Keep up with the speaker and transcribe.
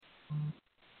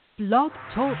Blog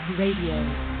Talk Radio.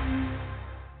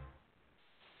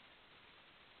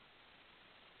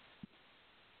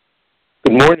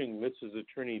 Good morning. This is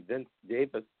Attorney Vince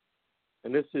Davis,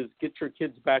 and this is Get Your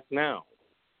Kids Back Now.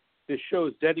 This show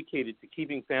is dedicated to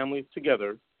keeping families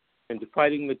together and to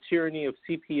fighting the tyranny of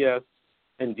CPS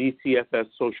and DCFS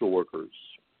social workers.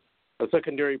 A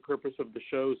secondary purpose of the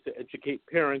show is to educate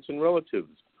parents and relatives,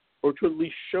 or to at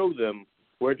least show them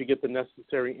where to get the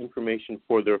necessary information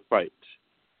for their fight.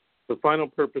 The final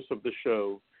purpose of the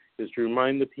show is to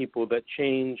remind the people that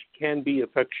change can be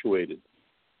effectuated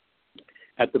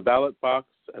at the ballot box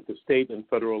at the state and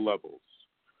federal levels.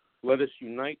 Let us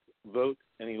unite, vote,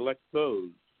 and elect those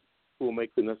who will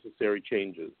make the necessary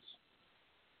changes.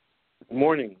 Good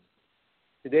morning.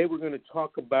 Today we're going to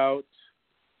talk about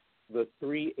the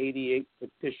 388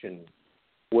 petition,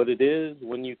 what it is,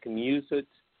 when you can use it,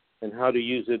 and how to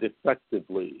use it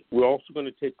effectively. We're also going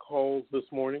to take calls this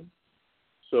morning,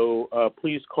 so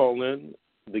please call in.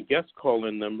 The guest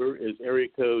call-in number is area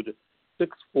code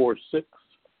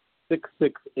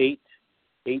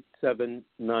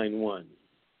 646-668-8791.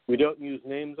 We don't use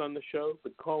names on the show,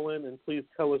 but call in and please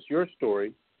tell us your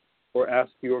story or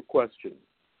ask your question.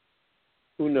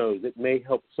 Who knows, it may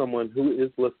help someone who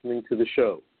is listening to the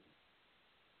show.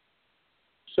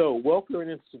 So, Welfare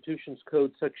and Institutions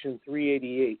Code Section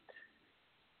 388,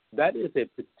 that is a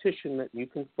petition that you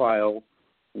can file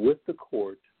with the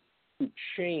court to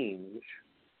change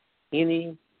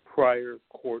any prior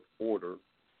court order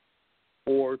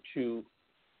or to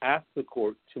ask the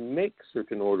court to make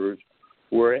certain orders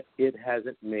where it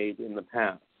hasn't made in the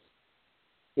past.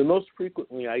 The most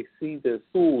frequently I see this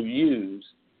tool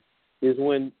used is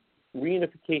when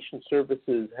reunification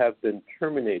services have been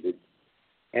terminated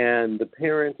and the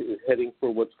parent is heading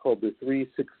for what's called the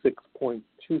 366.26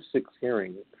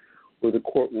 hearing, where the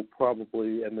court will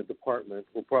probably, and the department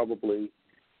will probably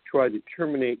try to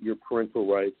terminate your parental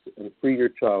rights and free your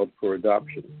child for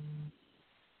adoption.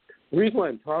 The reason why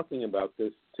I'm talking about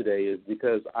this today is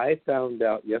because I found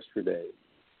out yesterday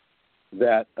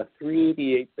that a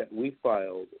 388 that we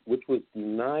filed, which was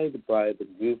denied by the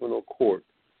juvenile court,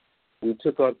 we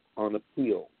took on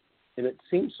appeal. And it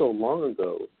seems so long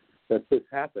ago that this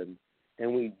happened,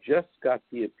 and we just got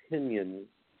the opinion.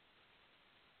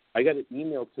 I got an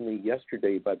email to me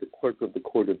yesterday by the clerk of the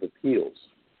Court of Appeals,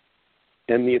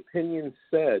 and the opinion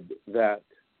said that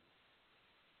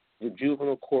the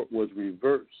juvenile court was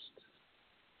reversed,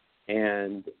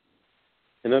 and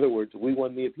in other words, we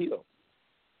won the appeal.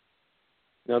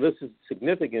 Now, this is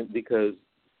significant because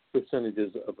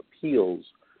percentages of appeals,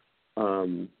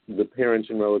 the parents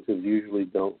and relatives usually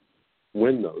don't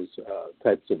win those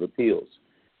types of appeals.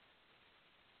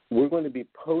 We're going to be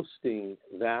posting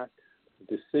that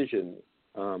decision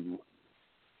on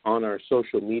our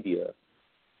social media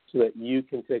so that you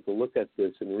can take a look at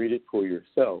this and read it for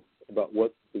yourself about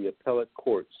what the appellate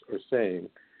courts are saying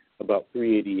about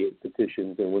 388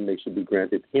 petitions and when they should be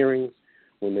granted hearings,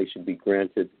 when they should be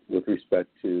granted with respect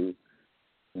to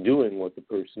doing what the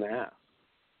person asked.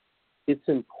 It's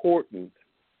important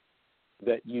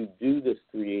that you do this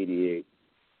 388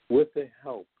 with the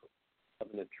help of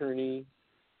an attorney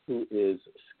who is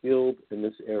skilled in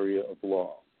this area of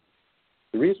law.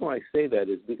 The reason why I say that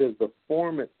is because the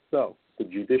form itself, the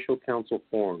Judicial Council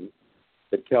form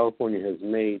that California has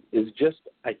made, is just,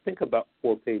 I think, about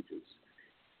 4 pages.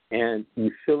 And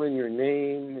you fill in your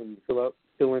name and fill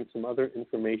in some other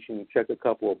information, you check a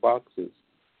couple of boxes.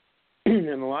 And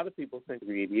a lot of people think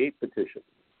 388 petition.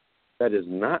 That is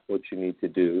not what you need to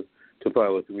do to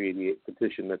file a 388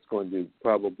 petition that's going to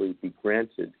probably be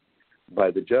granted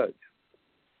by the judge.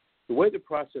 The way the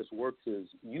process works is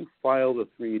you file the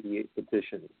 388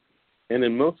 petition, and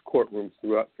in most courtrooms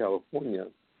throughout California,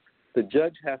 the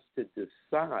judge has to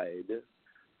decide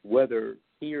whether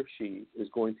he or she is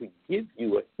going to give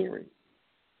you a hearing.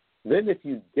 Then if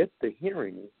you get the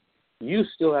hearing, you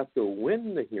still have to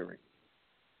win the hearing.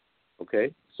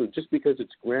 Okay? So just because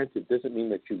it's granted doesn't mean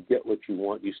that you get what you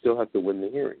want. You still have to win the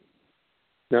hearing.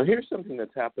 Now, here's something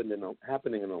that's happening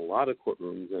in a lot of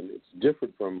courtrooms, and it's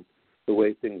different from the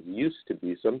way things used to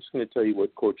be. So I'm just going to tell you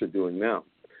what courts are doing now.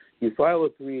 You file a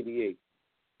 388.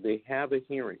 They have a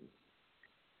hearing.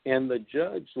 And the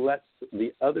judge lets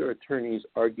the other attorneys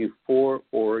argue for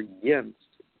or against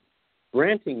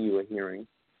granting you a hearing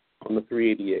on the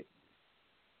 388.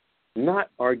 Not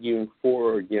arguing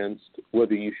for or against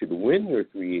whether you should win your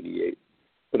 388,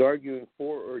 but arguing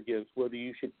for or against whether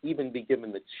you should even be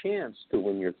given the chance to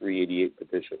win your 388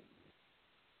 petition.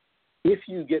 If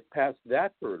you get past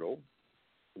that hurdle,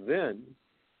 then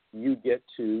you get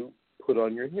to put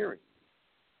on your hearing.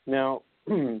 Now,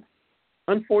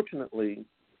 unfortunately,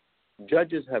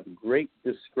 judges have great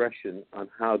discretion on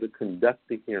how to conduct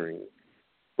the hearing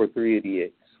for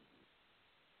 388s.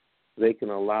 They can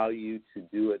allow you to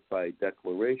do it by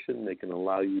declaration. They can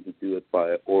allow you to do it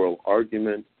by oral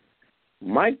argument.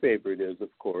 My favorite is, of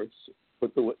course,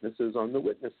 put the witnesses on the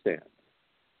witness stand.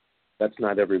 That's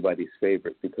not everybody's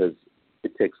favorite because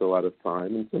it takes a lot of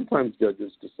time, and sometimes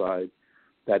judges decide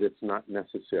that it's not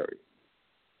necessary.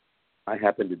 I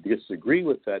happen to disagree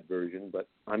with that version, but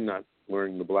I'm not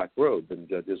wearing the black robe, and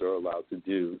judges are allowed to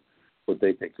do what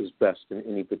they think is best in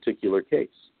any particular case.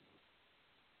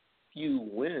 If you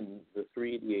win the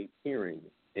 388 hearing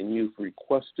and you've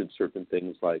requested certain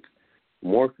things like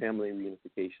more family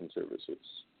reunification services,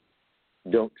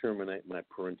 don't terminate my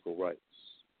parental rights,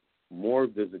 more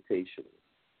visitation,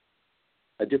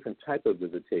 a different type of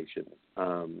visitation,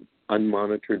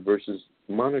 unmonitored versus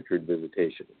monitored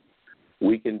visitation,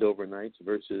 weekend overnights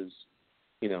versus,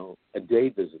 a day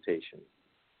visitation.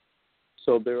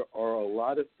 So there are a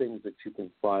lot of things that you can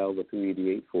file the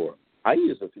 388 for. I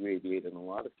use a 388 in a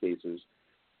lot of cases,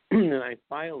 and I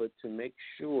file it to make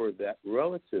sure that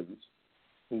relatives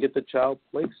can get the child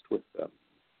placed with them.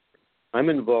 I'm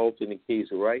involved in a case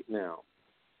right now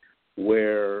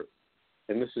where,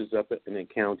 and this is up in a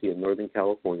county in Northern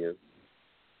California,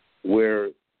 where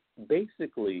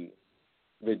basically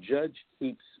the judge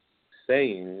keeps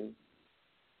saying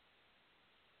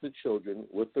the children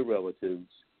with the relatives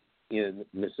in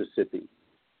Mississippi.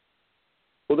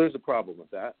 Well, there's a problem with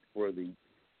that for the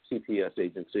CPS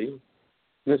agency.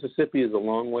 Mississippi is a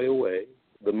long way away.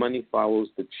 The money follows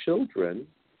the children,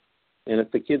 and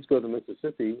if the kids go to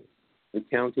Mississippi, the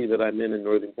county that I'm in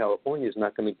Northern California is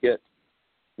not going to get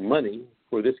money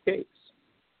for this case.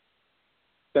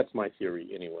 That's my theory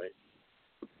anyway.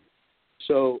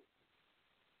 So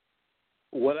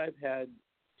what I've had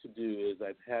to do is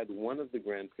I've had one of the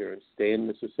grandparents stay in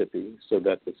Mississippi so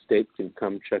that the state can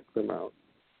come check them out.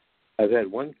 I've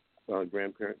had one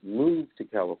grandparent move to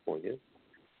California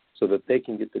so that they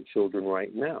can get the children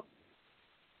right now.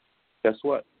 Guess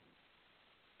what?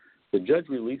 The judge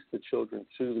released the children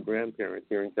to the grandparent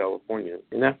here in California,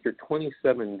 and after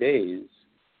 27 days,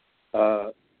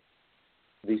 the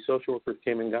social worker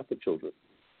came and got the children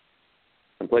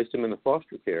and placed them in the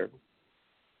foster care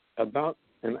about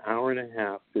an hour and a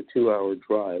half to 2 hour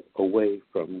drive away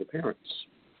from the parents.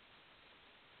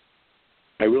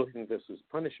 I really think this is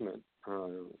punishment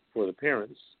for the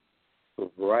parents for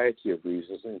a variety of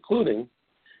reasons, including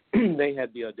they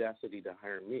had the audacity to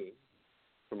hire me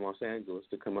from Los Angeles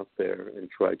to come up there and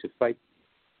try to fight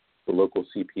the local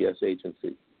CPS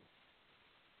agency.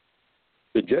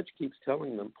 The judge keeps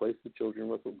telling them, place the children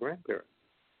with a grandparent,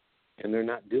 and they're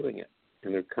not doing it,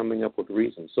 and they're coming up with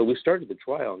reasons. So we started the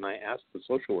trial, and I asked the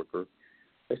social worker,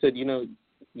 I said,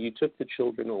 you took the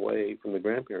children away from the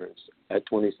grandparents at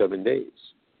 27 days.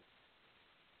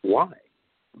 Why?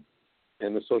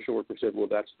 And the social worker said, well,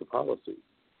 that's the policy.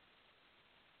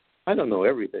 I don't know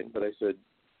everything, but I said,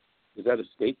 is that a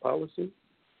state policy?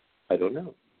 I don't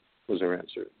know, was her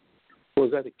answer. Well,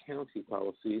 is that a county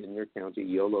policy in your county,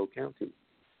 Yolo County?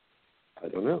 I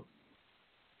don't know.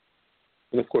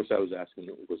 And, of course, I was asking,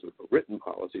 was it a written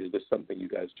policy? Is this something you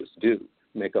guys just do,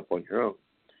 make up on your own?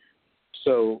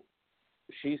 So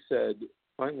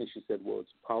finally she said, well, it's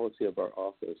policy of our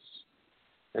office.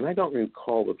 And I don't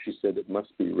recall if she said it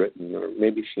must be written, or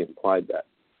maybe she implied that.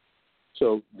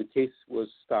 So the case was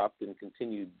stopped and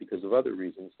continued because of other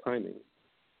reasons, timing.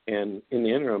 And in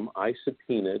the interim, I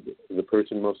subpoenaed the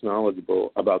person most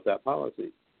knowledgeable about that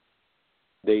policy.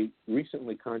 They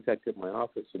recently contacted my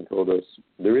office and told us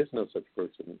there is no such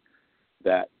person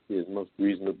that is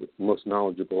most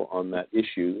knowledgeable on that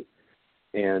issue,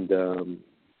 and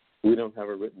we don't have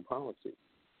a written policy.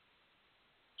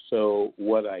 So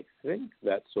what I think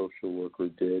that social worker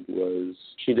did was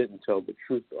she didn't tell the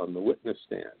truth on the witness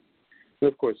stand. And,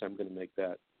 of course, I'm going to make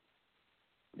that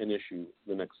an issue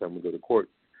the next time we go to court.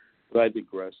 But I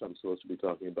digress. I'm supposed to be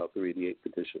talking about 388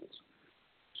 petitions.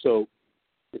 So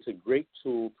it's a great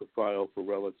tool to file for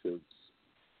relatives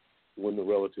when the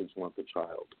relatives want the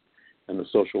child, and the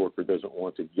social worker doesn't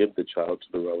want to give the child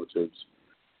to the relatives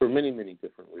for many, many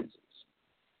different reasons.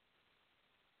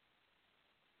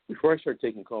 Before I start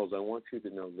taking calls, I want you to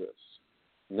know this.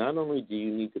 Not only do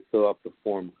you need to fill out the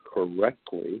form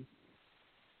correctly,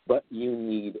 but you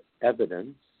need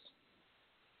evidence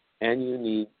and you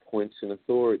need points and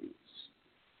authorities.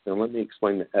 Now let me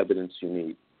explain the evidence you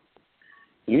need.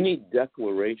 You need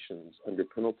declarations under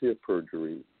penalty of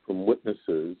perjury from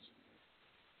witnesses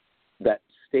that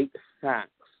state facts.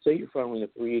 Say you're filing a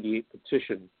 388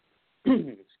 petition,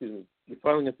 you're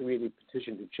filing a 388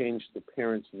 petition to change the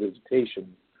parent's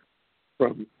visitation.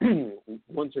 from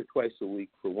once or twice a week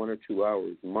for 1 or 2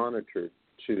 hours monitored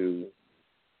to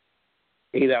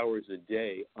 8 hours a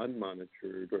day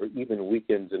unmonitored, or even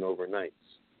weekends and overnights.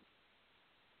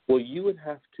 Well, you would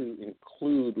have to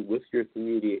include with your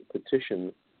 388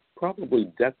 petition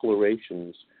probably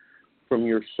declarations from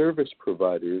your service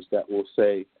providers that will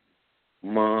say,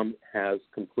 Mom has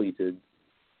completed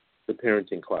the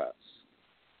parenting class.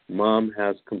 Mom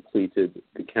has completed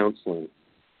the counseling.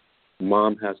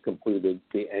 Mom has completed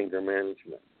the anger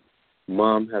management.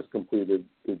 Mom has completed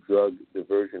the drug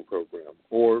diversion program,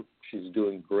 or she's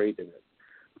doing great in it.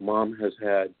 Mom has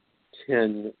had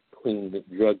 10 clean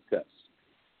drug tests,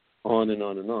 on and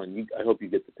on and on. I hope you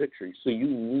get the picture. So you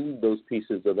need those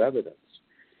pieces of evidence.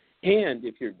 And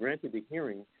if you're granted a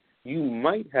hearing, you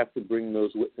might have to bring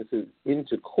those witnesses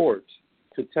into court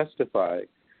to testify,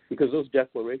 because those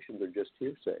declarations are just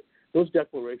hearsay. Those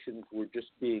declarations were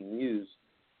just being used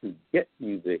to get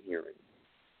you the hearing.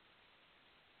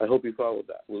 I hope you followed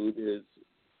that. Well, it is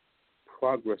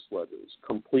progress letters,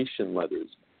 completion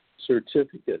letters,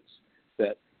 certificates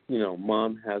that,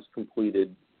 Mom has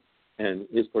completed and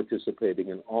is participating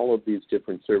in all of these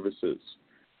different services.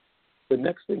 The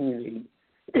next thing you need,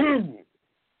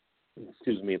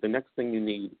 the next thing you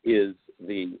need is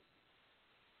the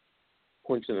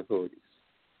points and authorities.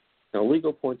 Now,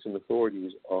 legal points and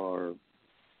authorities are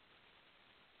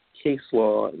case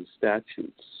law and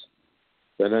statutes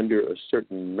that under a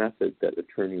certain method that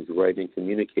attorneys write and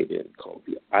communicate in, called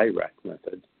the IRAC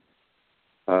method,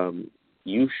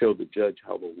 you show the judge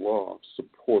how the law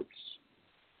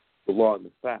and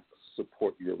the facts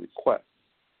support your request.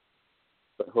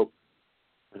 I hope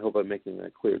I'm making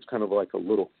that clear. It's kind of like a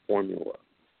little formula.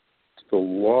 It's the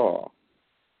law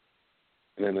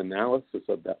and an analysis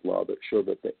of that law that show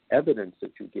that the evidence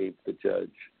that you gave the judge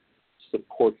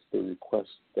supports the request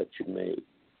that you made.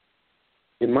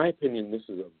 In my opinion, this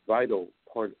is a vital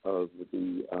part of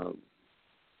the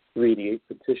 388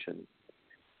 petition.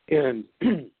 And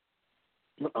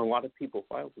a lot of people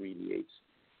file 388s,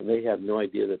 and they have no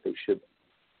idea that they should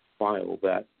file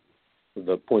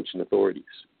the points and authorities,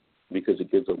 because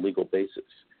it gives a legal basis.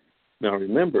 Now,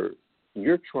 remember,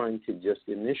 you're trying to just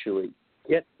initially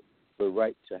get the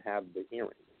right to have the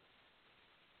hearing.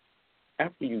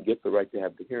 After you get the right to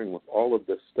have the hearing with all of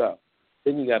this stuff,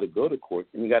 then you got to go to court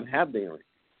and you got to have the hearing.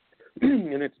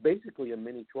 And it's basically a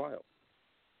mini trial.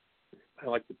 I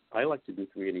like to do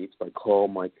 388s by call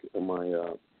my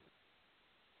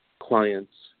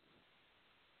clients'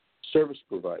 service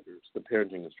providers, the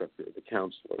parenting instructor, the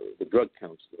counselor, the drug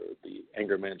counselor, the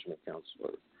anger management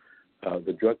counselor,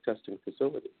 the drug testing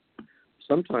facility.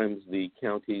 Sometimes the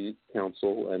county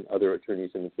counsel and other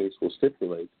attorneys in the case will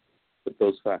stipulate that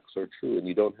those facts are true, and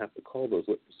you don't have to call those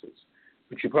witnesses.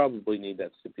 But you probably need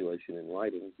that stipulation in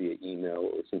writing via email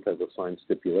or some type of signed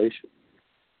stipulation,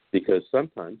 because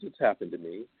sometimes it's happened to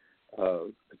me.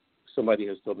 Somebody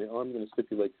has told me, I'm going to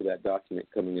stipulate to that document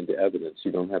coming into evidence.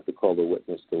 You don't have to call the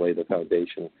witness to lay the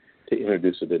foundation to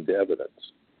introduce it into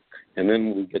evidence. And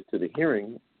then we get to the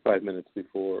hearing 5 minutes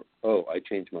before, I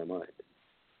changed my mind.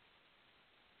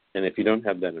 And if you don't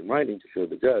have that in writing to show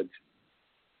the judge,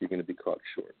 you're going to be caught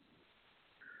short.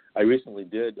 I recently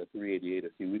did a 388 a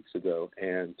few weeks ago,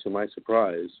 and to my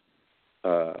surprise,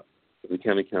 the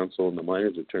county counsel and the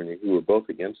minor's attorney, who were both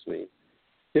against me,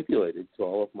 stipulated to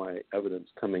all of my evidence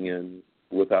coming in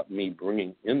without me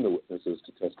bringing in the witnesses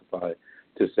to testify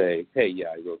to say, hey,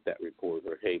 yeah, I wrote that report,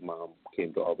 or hey, Mom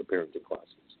came to all the parenting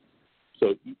classes.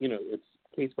 So, it's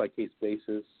case-by-case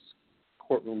basis,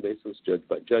 courtroom basis,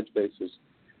 judge-by-judge basis,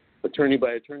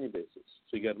 attorney-by-attorney basis.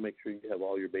 So you got to make sure you have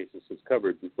all your bases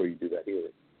covered before you do that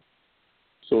hearing.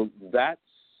 So that's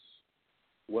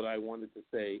what I wanted to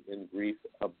say in brief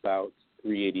about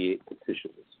 388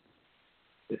 petitions.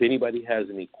 If anybody has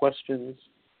any questions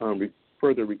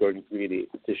further regarding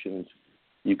 388 petitions,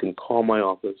 you can call my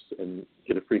office and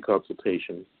get a free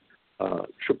consultation,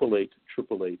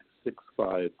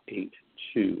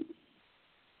 888-888-6582.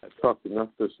 I've talked enough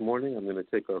this morning. I'm going to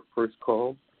take our first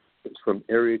call. It's from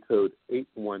area code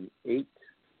 818,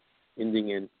 ending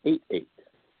in 88.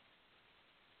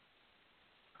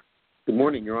 Good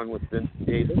morning. You're on with Vince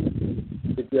Davis.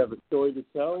 Did you have a story to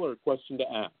tell or a question to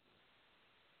ask?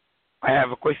 I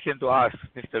have a question to ask,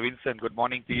 Mr. Vincent. Good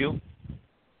morning to you.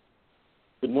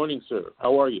 Good morning, sir.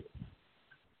 How are you?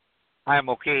 I am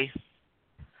okay.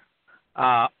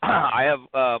 I have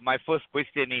my first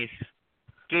question is,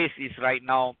 case is right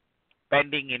now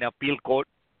pending in appeal court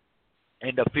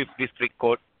in the 5th District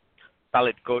Court,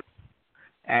 Ballot Court,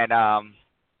 and I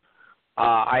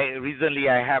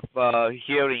have a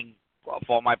hearing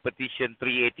for my petition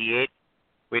 388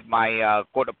 with my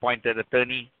court-appointed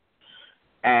attorney,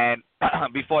 And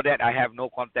before that, I have no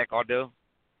contact order.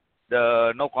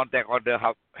 The no contact order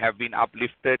have been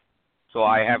uplifted, so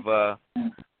I have a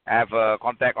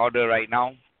contact order right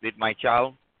now with my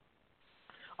child.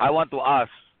 I want to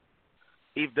ask,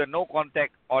 if the no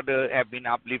contact order have been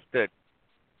uplifted,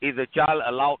 is the child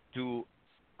allowed to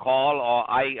call or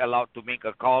I allowed to make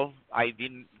a call? I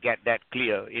didn't get that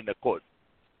clear in the code.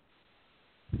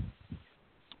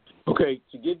 Okay,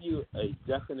 to give you a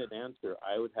definite answer,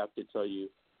 I would have to tell you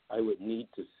I would need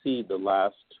to see the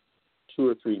last 2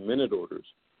 or 3 minute orders.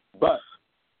 But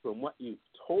from what you've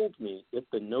told me, if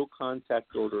the no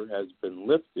contact order has been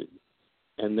lifted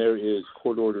and there is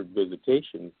court-ordered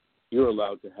visitation, you're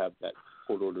allowed to have that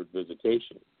court-ordered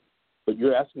visitation. But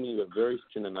you're asking me a very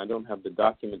question, and I don't have the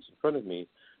documents in front of me.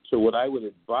 So what I would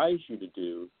advise you to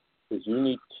do is you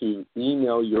need to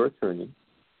email your attorney.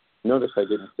 Notice I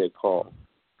didn't say call.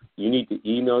 You need to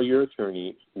email your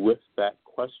attorney with that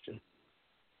question.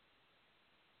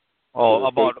 Oh,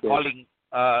 about calling.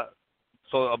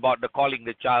 So about the calling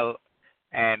the child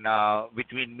and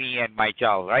between me and my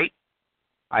child, right?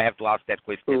 I have to ask that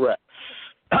question. Correct.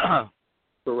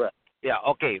 Correct. Yeah.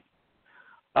 Okay.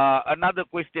 Another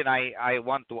question I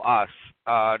want to ask.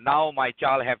 Now my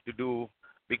child have to do,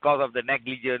 because of the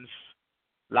negligence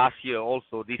last year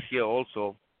also, this year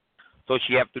also. So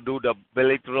she have to do the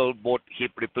bilateral both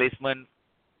hip replacement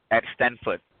at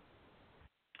Stanford.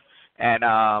 And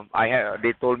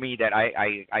they told me that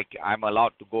I'm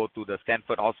allowed to go to the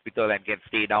Stanford hospital and can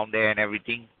stay down there and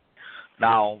everything.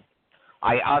 Now,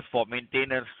 I asked for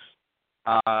maintenance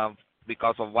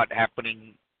because of what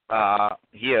happening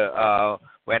here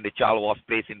when the child was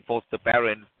placed in foster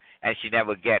parents, and she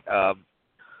never get a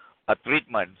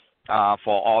treatment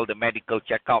for all the medical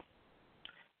checkup.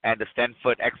 And the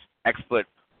Stanford expert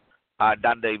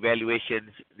done the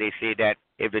evaluations. They say that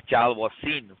if the child was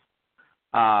seen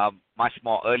much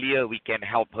more earlier, we can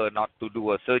help her not to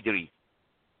do a surgery,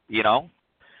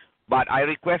 But I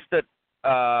requested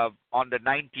on the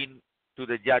 19th to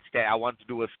the judge that I want to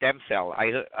do a stem cell.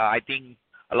 I think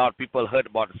a lot of people heard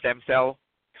about stem cell.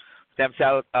 Stem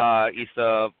cell is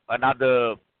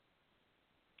another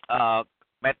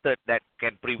method that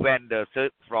can prevent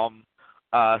from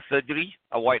surgery,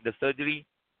 avoid the surgery.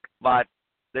 But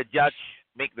the judge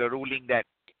make the ruling that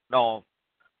no,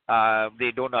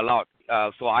 they don't allow.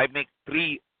 So I make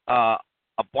 3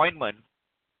 appointments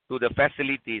to the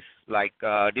facilities, like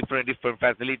different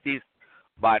facilities.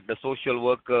 But the social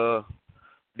worker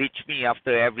ditch me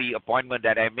after every appointment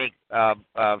that I make,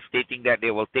 stating that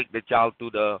they will take the child to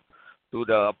the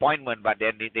appointment. But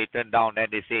then they turn down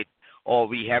and they say, "Oh,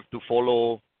 we have to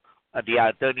follow." The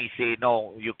attorney say,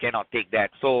 "No, you cannot take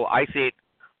that." So I said,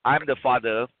 "I'm the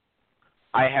father.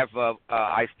 I have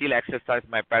I still exercise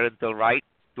my parental right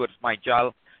towards my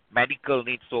child medical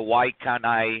needs. So why can't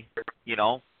I,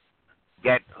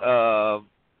 get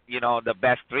the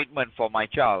best treatment for my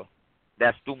child?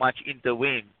 There's too much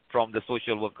intervene from the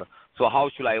social worker. So how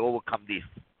should I overcome this?"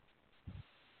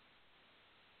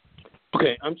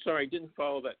 Okay, I'm sorry, I didn't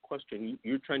follow that question.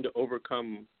 You're trying to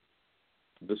overcome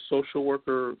the social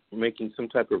worker making some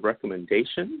type of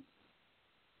recommendation?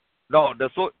 No, the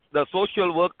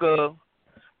social worker,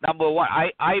 number one,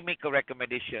 I make a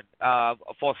recommendation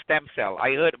for stem cell.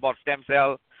 I heard about stem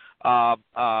cell, that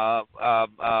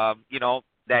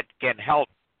can help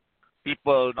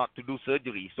people not to do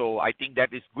surgery. So I think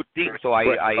that is good thing. So I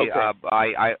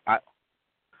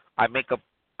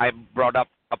brought up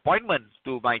appointments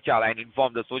to my child and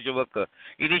informed the social worker.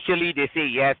 Initially they say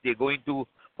yes, they're going to,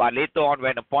 but later on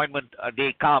when appointment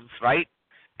day comes, right,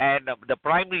 and the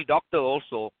primary doctor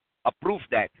also approves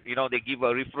that, they give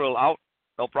a referral out,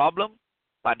 no problem.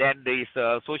 But then there is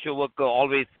a social worker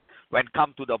always, when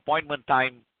come to the appointment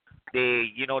time,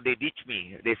 they ditch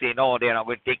me. They say no, they're not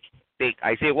going to take.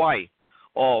 I say why?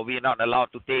 Oh, we're not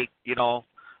allowed to take.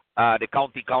 The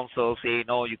county council say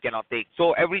no, you cannot take.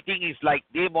 So everything is like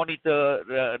they monitor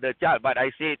the child. But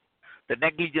I said the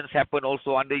negligence happen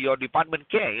also under your department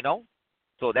care.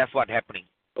 So that's what's happening.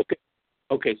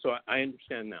 Okay. So I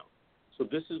understand now. So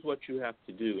this is what you have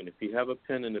to do, and if you have a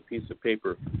pen and a piece of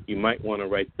paper, you might want to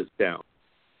write this down.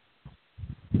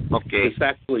 Okay. This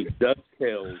actually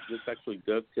dovetails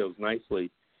nicely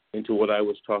into what I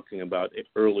was talking about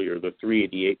earlier, the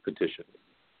 388 petition.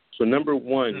 So number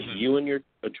one, you and your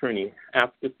attorney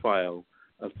have to file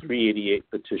a 388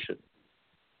 petition.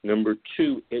 Number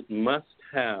two, it must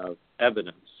have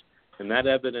evidence, and that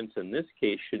evidence in this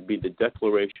case should be the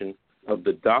declaration of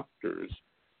the doctors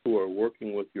who are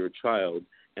working with your child,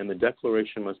 and the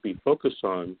declaration must be focused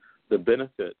on the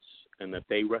benefits and that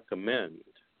they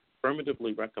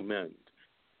affirmatively recommend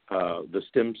the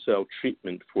stem cell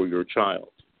treatment for your child.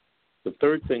 The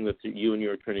third thing that you and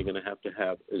your attorney are going to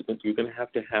have is that you're going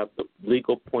to have the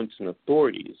legal points and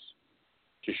authorities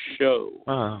to show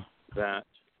that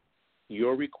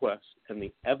your request and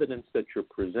the evidence that you're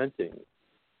presenting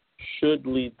should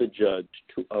lead the judge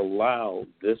to allow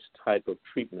this type of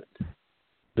treatment.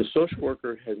 The social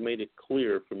worker has made it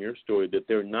clear from your story that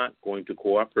they're not going to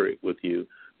cooperate with you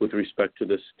with respect to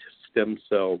this stem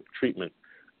cell treatment.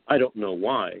 I don't know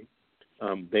why.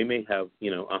 They may have,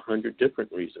 100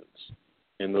 different reasons.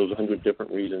 And those 100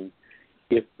 different reasons,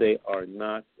 if they are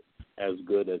not as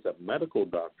good as a medical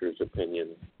doctor's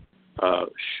opinion,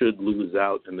 should lose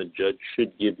out, and the judge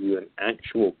should give you an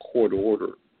actual court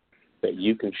order that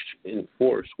you can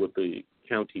enforce with the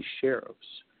county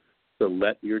sheriffs to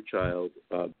let your child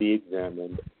be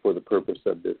examined for the purpose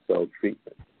of this cell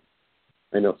treatment.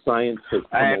 I know science has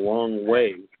come a long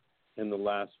way in the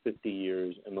last 50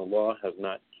 years, and the law has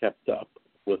not kept up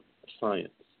with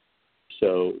science.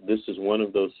 So this is one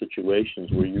of those situations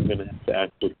where you're going to have to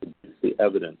act with the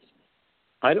evidence.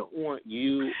 I don't want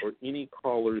you or any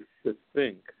callers to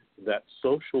think that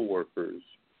social workers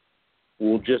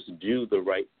will just do the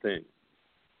right thing.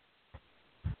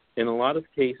 In a lot of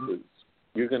cases,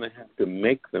 you're going to have to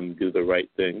make them do the right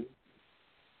thing.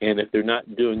 And if they're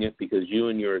not doing it because you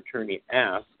and your attorney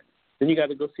ask, then you got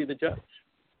to go see the judge.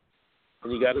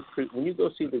 And when you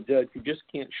go see the judge, you just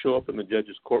can't show up in the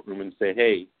judge's courtroom and say,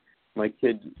 hey, my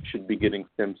kid should be getting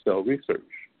stem cell research.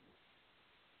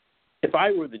 If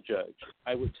I were the judge,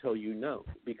 I would tell you no,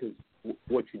 because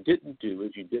what you didn't do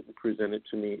is you didn't present it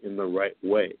to me in the right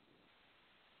way.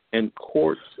 And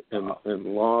courts and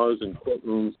laws and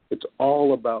courtrooms, it's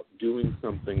all about doing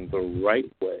something the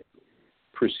right way,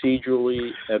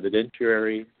 procedurally,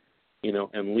 evidentiary,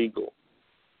 and legal.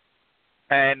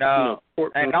 And now,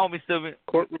 Mr.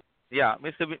 Courtroom. Yeah,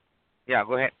 yeah,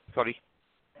 go ahead. Sorry.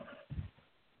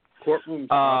 Courtrooms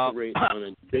operate on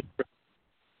a different.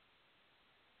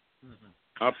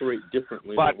 Operate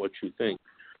differently than what you think.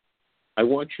 I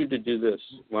want you to do this.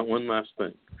 One last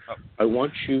thing. I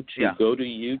want you to go to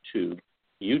YouTube,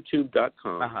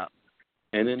 youtube.com,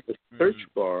 and in the search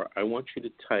bar, I want you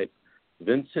to type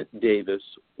Vincent Davis,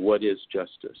 What is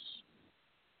Justice?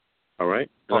 All right?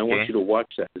 And I want you to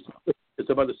watch that. It's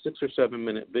about a 6 or 7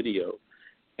 minute video,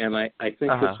 and I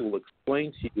think this will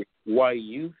explain to you why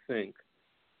you think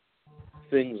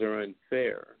things are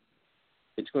unfair.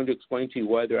 It's going to explain to you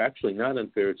why they're actually not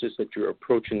unfair. It's just that you're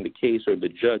approaching the case or the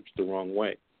judge the wrong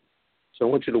way. So I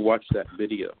want you to watch that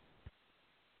video.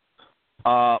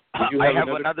 I have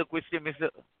another question, Mr.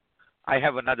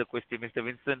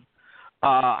 Vincent.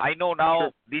 I know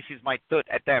now this is my third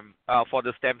attempt for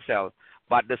the stem cell,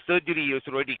 but the surgery has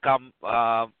already come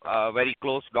very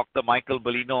close. Dr. Michael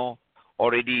Bellino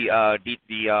already did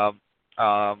the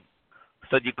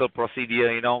surgical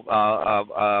procedure,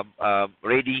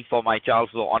 ready for my child.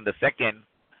 So on the second,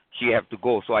 she have to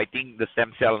go. So I think the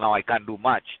stem cell now I can't do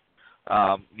much,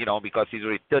 because it's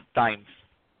already third times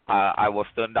I was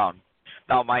turned down.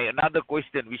 Now my another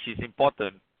question, which is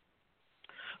important,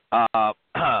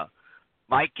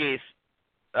 my case,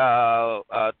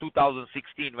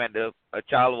 2016, when the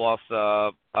child was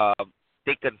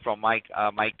taken from my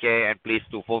care and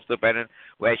placed to foster parent,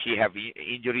 where she have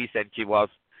injuries and she was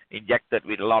injected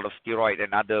with a lot of steroid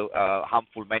and other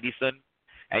harmful medicine,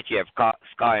 and she have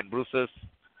scar and bruises.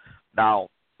 Now,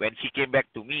 when she came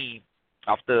back to me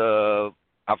after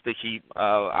I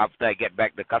get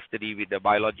back the custody with the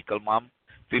biological mom,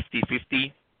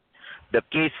 50-50, the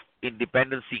case in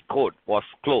dependency court was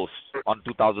closed on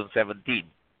 2017.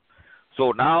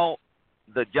 So now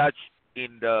the judge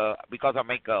because I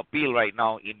make an appeal right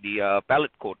now in the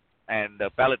appellate court, and the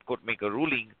appellate court make a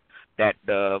ruling that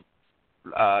the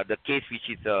case which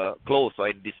is closed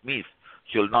or dismissed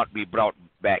shall not be brought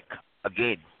back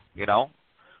again,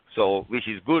 So which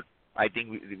is good, I think,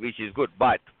 which is good.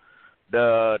 But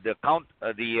the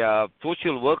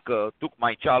social worker took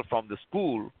my child from the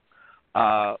school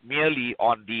merely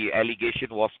on the allegation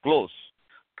was closed,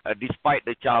 despite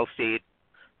the child said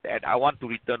that I want to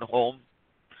return home,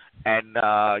 and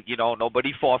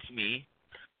nobody forced me,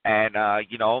 and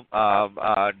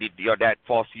did your dad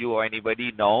force you or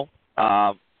anybody? No.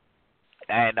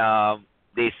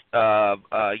 They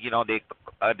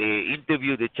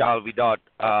interview the child without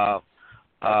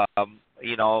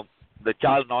the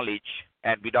child knowledge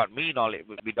and without me knowledge,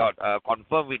 without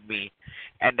confirm with me,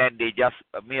 and then they just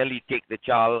merely take the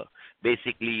child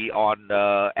basically on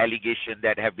the allegation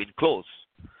that have been closed.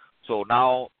 So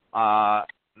now my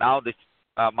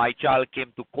child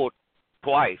came to court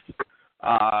twice.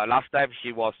 Last time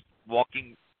she was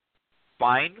walking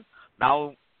fine.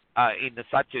 Now in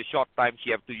such a short time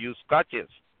she have to use crutches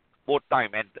both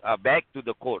time and beg to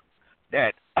the court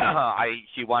that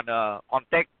she wanna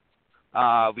contact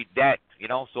with that,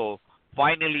 So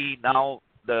finally now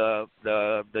the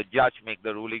judge make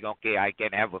the ruling. Okay, I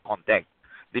can have a contact,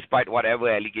 despite whatever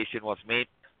allegation was made.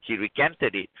 She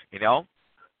recanted it,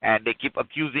 and they keep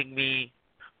accusing me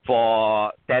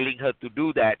for telling her to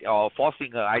do that or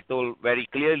forcing her. I told very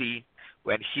clearly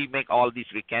when she make all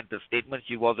these recanted statements,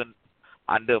 she wasn't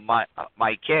under my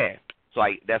care, so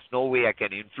there's no way I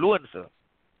can influence her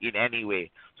in any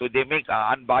way. So they make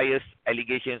unbiased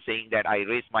allegations saying that I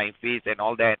raised my face and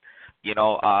all that,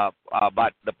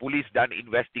 but the police done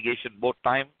investigation both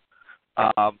time,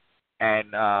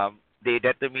 and they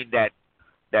determined that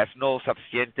there's no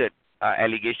substantiated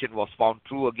allegation was found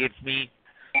true against me,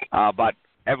 but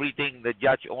everything the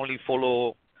judge only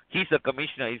follow. He's a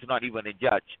commissioner, he's not even a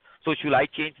judge. So should I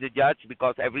change the judge?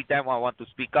 Because every time I want to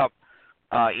speak up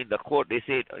in the court, they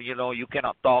say, you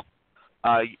cannot talk.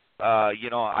 I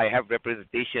have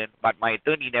representation, but my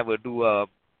attorney never do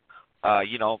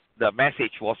the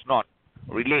message was not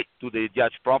relayed to the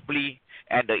judge properly,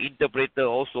 and the interpreter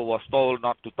also was told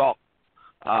not to talk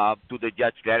to the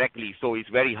judge directly. So it's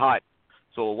very hard.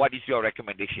 So what is your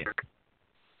recommendation?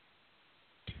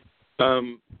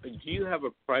 Do you have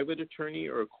a private attorney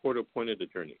or a court-appointed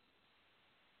attorney?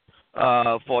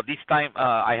 For this time,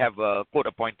 I have a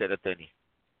court-appointed attorney.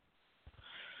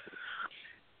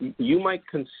 You might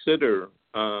consider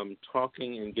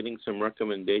talking and getting some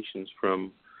recommendations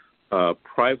from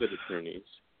private attorneys.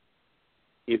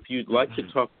 If you'd like to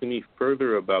talk to me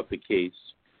further about the case,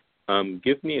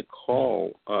 give me a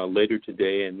call later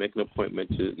today and make an appointment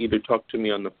to either talk to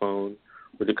me on the phone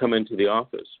or to come into the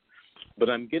office. But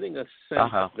I'm getting a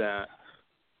sense that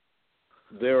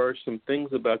there are some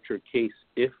things about your case,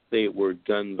 if they were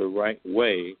done the right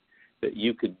way, that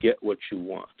you could get what you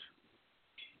want.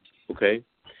 Okay?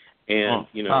 And,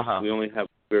 we only have a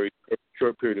very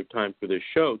short period of time for this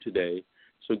show today,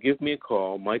 so give me a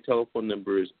call. My telephone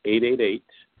number is 888.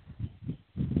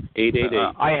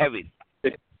 I have it.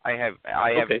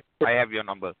 I have your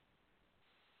number.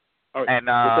 All right. And,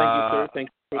 well, thank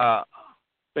you, sir.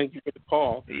 Thank you for the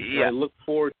call. Yeah. I look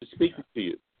forward to speaking to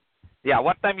you. Yeah,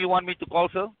 what time you want me to call,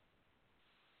 sir?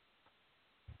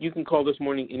 You can call this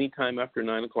morning anytime after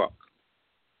 9 o'clock.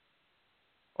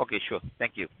 Okay, sure.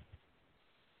 Thank you.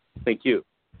 Thank you.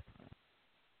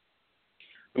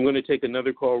 I'm going to take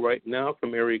another call right now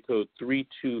from area code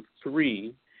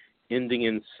 323, ending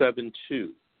in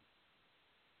 72.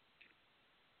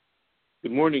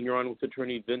 Good morning. You're on with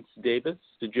Attorney Vince Davis.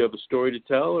 Did you have a story to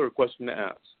tell or a question to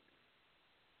ask?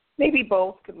 Maybe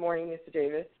both. Good morning, Mr.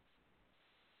 Davis.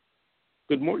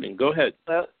 Good morning. Go ahead.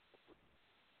 Well,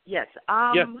 yes.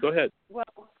 Yes, go ahead. Well,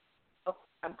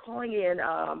 I'm calling in.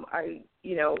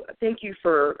 Thank you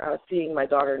for seeing my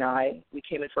daughter and I. We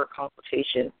came in for a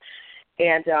consultation,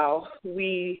 and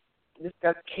we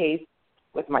discussed a case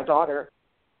with my daughter.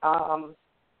 I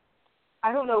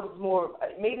don't know.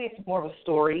 Maybe it's more of a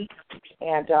story,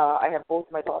 and I have both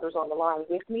my daughters on the line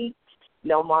with me,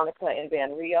 Monica and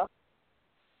Van Ria.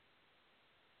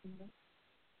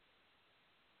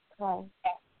 Hi.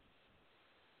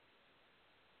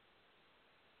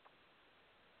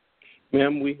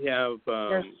 Ma'am, we have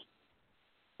Yes.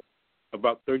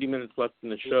 about 30 minutes left in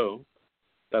the show.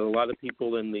 Got a lot of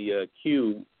people in the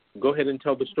queue. Go ahead and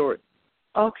tell the story.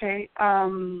 Okay.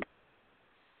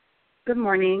 Good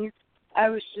morning. I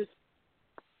was just,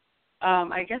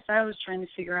 I guess I was trying to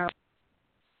figure out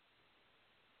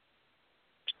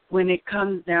when it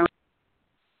comes down,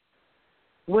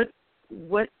 what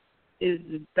is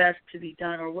best to be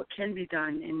done, or what can be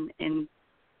done in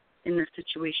the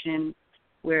situation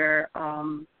where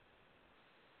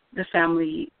the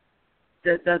family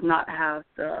that does not have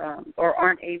or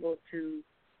aren't able to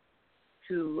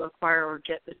acquire or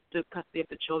get the custody of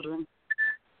the children.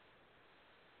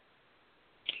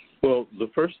 Well, the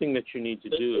first thing that you need to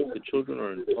do if the children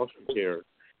are in foster care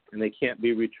and they can't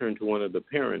be returned to one of the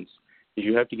parents is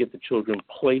you have to get the children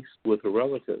placed with a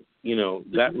relative.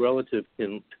 That relative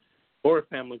can, or a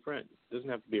family friend. It doesn't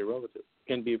have to be a relative. It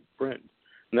can be a friend.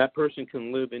 And that person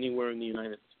can live anywhere in the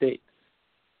United States.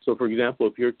 So, for example,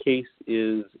 if your case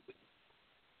is,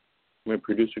 my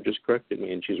producer just corrected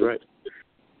me, and she's right.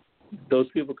 Those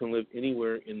people can live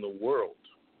anywhere in the world,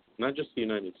 not just the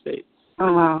United States.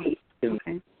 Oh, wow. Can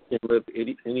live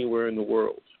anywhere in the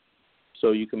world.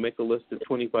 So you can make a list of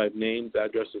 25 names,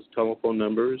 addresses, telephone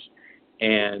numbers,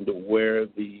 and where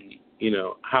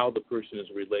how the person is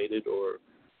related or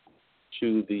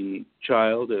to the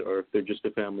child, or if they're just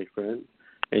a family friend.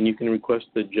 And you can request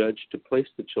the judge to place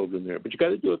the children there. But you got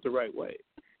to do it the right way.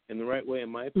 And the right way, in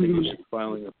my opinion, is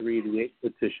filing a 388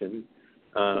 petition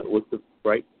with the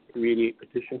right 388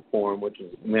 petition form, which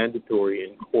is mandatory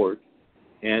in court,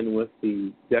 and with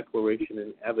the declarations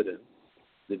and evidence,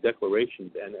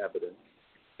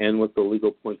 and with the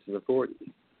legal points and authorities.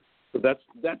 So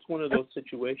that's one of those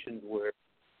situations where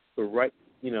the right,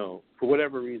 for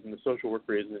whatever reason, the social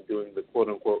worker isn't doing the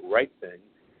quote-unquote right thing,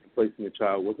 placing the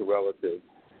child with a relative.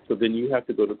 So then you have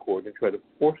to go to court and try to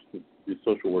force the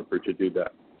social worker to do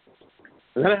that.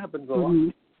 And that happens a lot.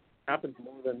 It happens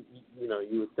more than,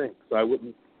 you would think. So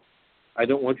I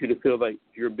don't want you to feel like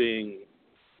you're being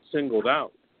singled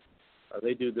out.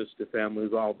 They do this to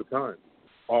families all the time,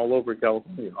 all over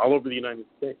California, all over the United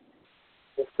States.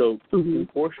 So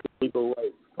enforce your legal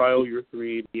rights. File your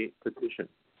 388 petition.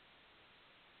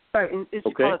 Sorry, is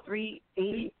it called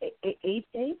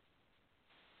 388?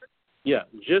 Yeah,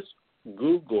 just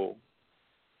Google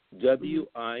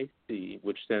WIC,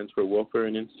 which stands for Welfare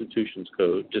and Institutions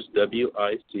Code, just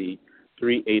WIC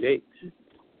 388.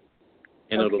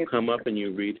 And it'll come up and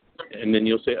you read, and then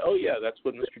you'll say, oh, yeah, that's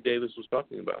what Mr. Davis was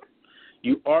talking about.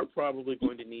 You are probably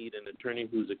going to need an attorney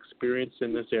who's experienced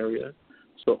in this area.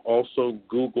 So also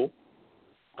Google,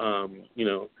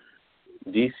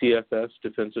 DCFS,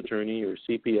 defense attorney, or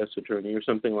CPS attorney, or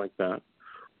something like that.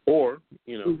 Or,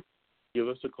 give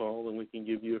us a call and we can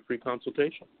give you a free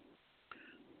consultation.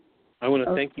 I want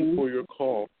to thank you for your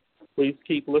call. Please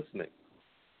keep listening.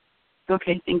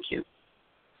 Okay, thank you.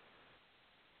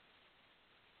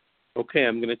 Okay,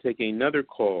 I'm going to take another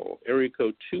call. Area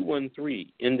code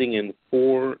 213, ending in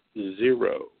 40.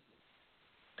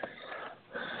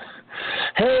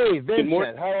 Hey,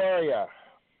 Vincent, how are you?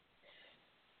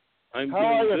 I'm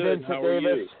doing good. Vincent How are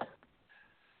Davis? you?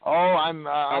 Oh, I'm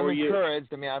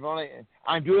encouraged. You? I mean,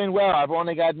 I'm doing well. I've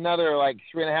only got another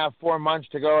 3.5, 4 months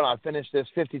to go, and I'll finish this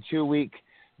 52-week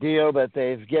deal that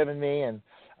they've given me. And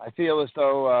I feel as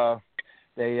though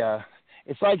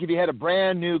it's like if you had a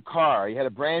brand new car, you had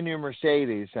a brand new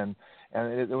Mercedes, and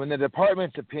in the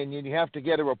department's opinion, you have to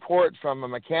get a report from a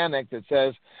mechanic that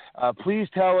says, please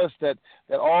tell us that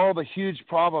all the huge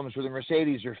problems with the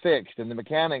Mercedes are fixed. And the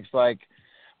mechanic's like,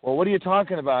 well, what are you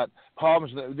talking about?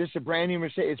 Problems? This is a brand new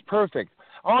Mercedes. It's perfect.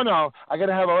 Oh, no, I got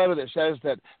to have a letter that says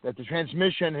that the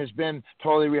transmission has been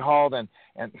totally rehauled.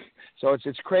 And so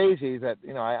it's crazy that,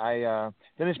 I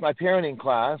finished my parenting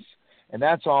class, and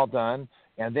that's all done.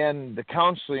 And then the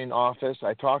counseling office,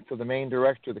 I talked to the main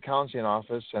director of the counseling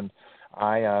office, and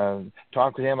I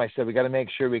talked with him. I said, we got to make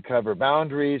sure we cover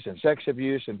boundaries and sex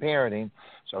abuse and parenting.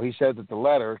 So he said that the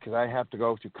letter, because I have to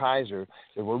go to Kaiser,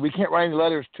 said, well, we can't write any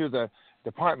letters to the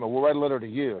department. We'll write a letter to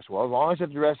you. So, well, as long as it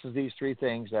addresses these three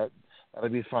things, that'll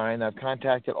be fine. I've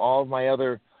contacted all of my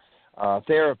other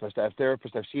therapists. I have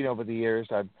therapists I've seen over the years.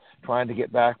 I'm trying to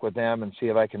get back with them and see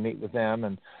if I can meet with them.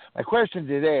 And my question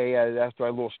today, after my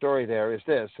little story there, is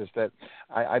that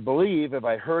I believe, if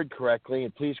I heard correctly,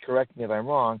 and please correct me if I'm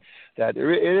wrong, that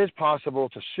it is possible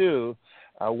to sue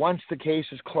once the case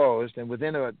is closed and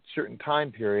within a certain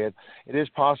time period. It is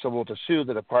possible to sue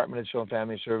the Department of Children and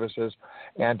Family Services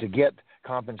and to get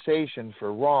compensation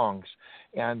for wrongs.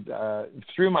 And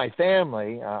through my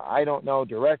family, I don't know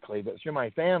directly, but through my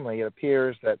family, it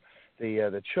appears that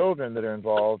the children that are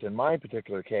involved in my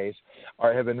particular case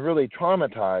have been really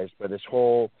traumatized by this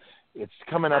whole. It's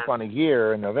coming up on a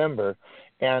year in November,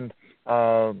 and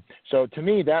so to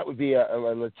me that would be a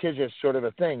litigious sort of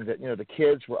a thing, that the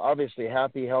kids were obviously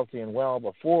happy, healthy, and well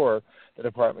before the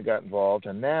department got involved,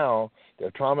 and now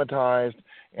they're traumatized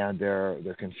and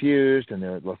they're confused and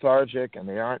they're lethargic and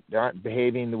they aren't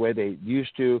behaving the way they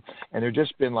used to, and they're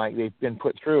just been they've been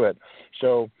put through it.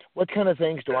 So what kind of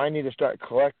things do I need to start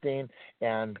collecting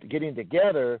and getting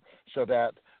together so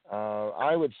that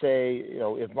I would say,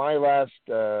 if my last,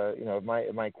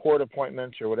 my court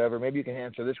appointments or whatever, maybe you can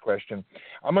answer this question.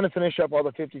 I'm going to finish up all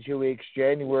the 52 weeks,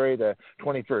 January the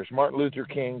 21st. Martin Luther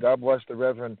King, God bless the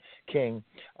Reverend King.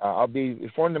 I'll be,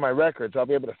 according to my records, I'll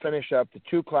be able to finish up the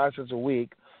 2 classes a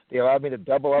week. They allowed me to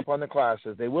double up on the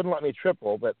classes. They wouldn't let me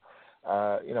triple, but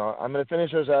I'm going to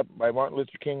finish those up by Martin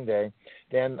Luther King Day.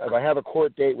 Then if I have a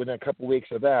court date within a couple of weeks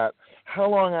of that, how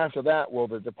long after that will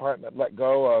the department let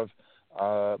go of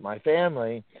my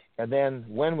family? And then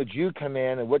when would you come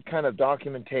in, and what kind of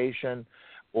documentation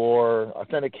or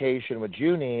authentication would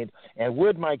you need? And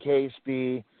would my case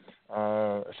be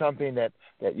something that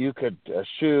you could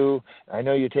sue? I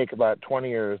know you take about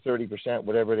 20 or 30%,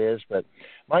 whatever it is, but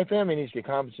my family needs to be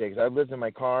compensated because I've lived in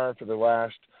my car for the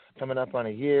last coming up on a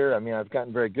year. I mean, I've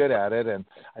gotten very good at it, and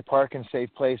I park in safe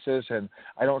places, and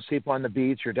I don't sleep on the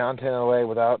beach or downtown LA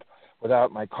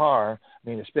without my car. I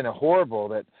mean, it's been horrible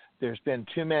that there's been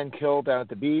 2 men killed down at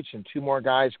the beach and 2 more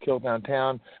guys killed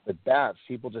downtown with bats.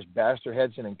 People just bash their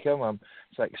heads in and kill them.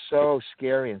 It's like so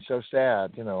scary and so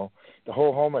sad, you know. The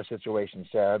whole homeless situation's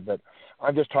sad, but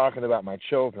I'm just talking about my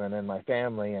children and my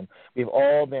family, and we've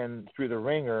all been through the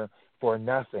ringer for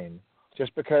nothing.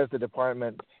 Just because the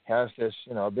department has this,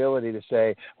 you know, ability to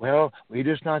say, well, we're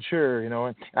just not sure, you know.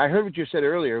 And I heard what you said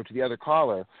earlier to the other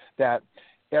caller, that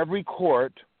every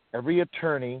court, every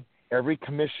attorney, every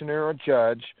commissioner or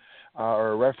judge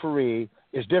or referee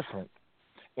is different.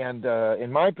 And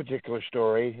in my particular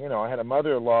story, you know, I had a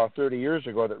mother-in-law 30 years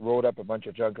ago that wrote up a bunch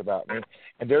of junk about me,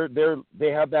 and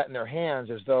they have that in their hands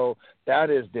as though that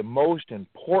is the most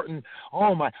important.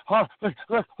 Oh my,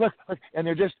 look, and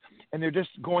they're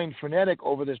just going frenetic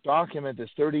over this document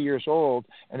that's 30 years old,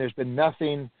 and there's been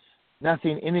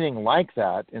anything like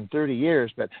that in 30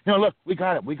 years. But no, look, we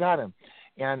got him,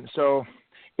 and so.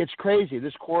 It's crazy.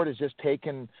 This court has just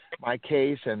taken my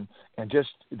case and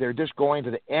they're just going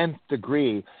to the nth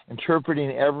degree,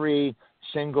 interpreting every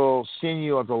single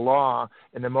sinew of the law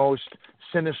in the most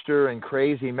sinister and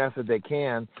crazy method they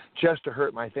can, just to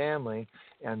hurt my family.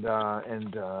 And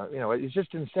you know, it's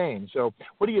just insane. So,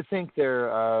 what do you think there,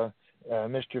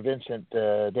 Mr. Vincent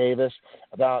Davis,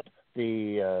 about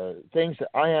the things that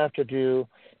I have to do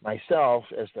myself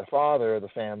as the father of the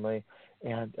family?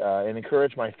 And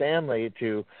encourage my family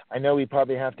to. I know we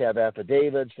probably have to have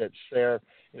affidavits that's there,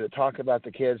 you know, talk about the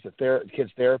kids. The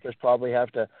kids' therapists probably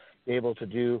have to be able to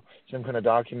do some kind of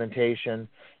documentation.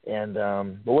 And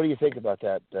but what do you think about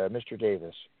that, Mr.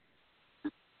 Davis?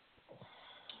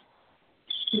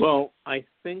 Well, I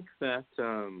think that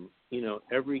you know,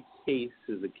 every case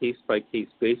is a case-by-case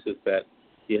basis that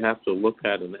you have to look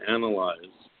at and analyze.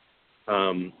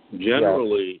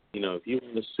 Generally, you know, if you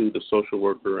want to sue the social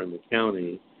worker in the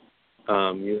county,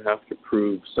 you have to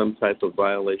prove some type of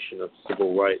violation of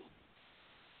civil rights.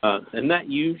 And that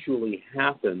usually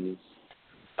happens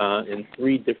in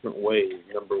 3 different ways.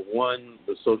 Number 1,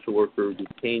 the social worker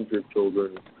detained your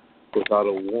children without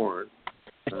a warrant.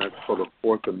 That's called a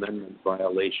 4th Amendment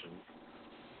violation.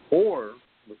 Or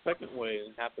the second way,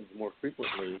 and it happens more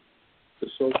frequently, the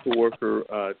social worker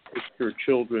takes your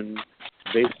children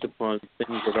based upon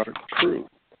things that aren't true,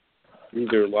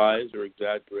 either lies or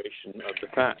exaggeration of the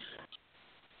facts.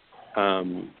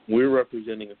 We're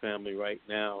representing a family right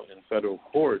now in federal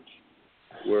court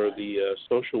where the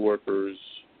social workers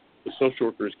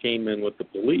came in with the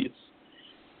police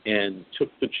and took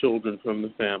the children from the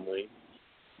family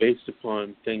based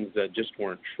upon things that just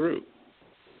weren't true.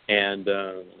 And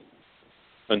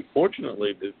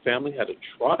unfortunately, the family had a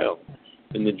trial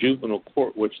in the juvenile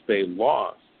court, which they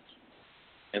lost.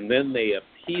 And then they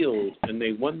appealed, and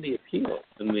they won the appeal.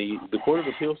 And the Court of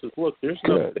Appeals says, look, there's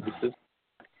no basis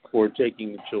for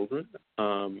taking the children.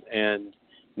 And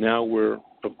now we're,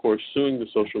 of course, suing the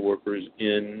social workers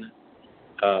in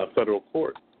federal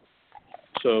court.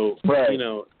 So, you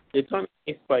know, it's on a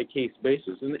case-by-case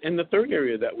basis. And the third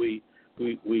area that we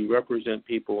represent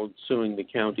people suing the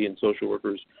county and social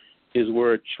workers is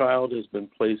where a child has been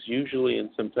placed usually in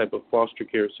some type of foster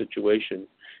care situation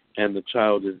and the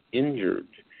child is injured,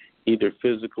 either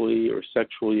physically or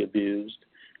sexually abused,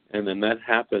 and then that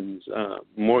happens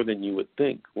more than you would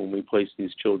think when we place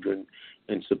these children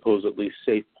in supposedly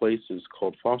safe places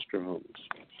called foster homes.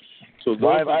 So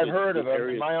I've heard of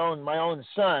it. My own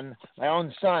son,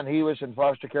 he was in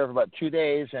foster care for about 2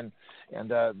 days, and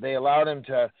they allowed him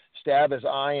to stab his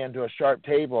eye into a sharp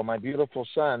table. My beautiful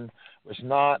son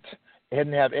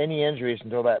didn't have any injuries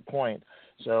until that point.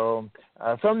 So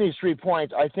from these 3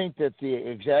 points, I think that the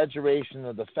exaggeration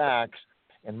of the facts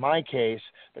in my case,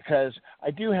 because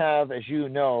I do have, as you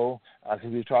know,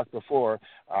 because we've talked before,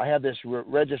 I have this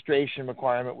registration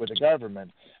requirement with the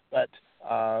government. But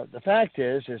the fact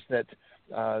is that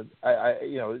no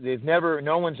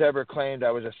one's ever claimed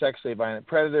I was a sexually violent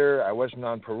predator. I wasn't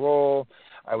on parole.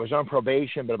 I was on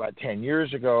probation, but about 10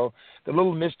 years ago, the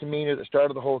little misdemeanor that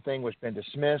started the whole thing was been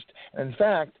dismissed. And in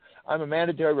fact, I'm a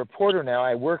mandatory reporter now.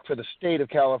 I work for the state of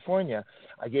California.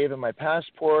 I gave them my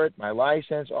passport, my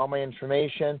license, all my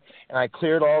information, and I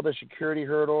cleared all the security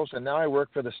hurdles, and now I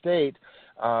work for the state,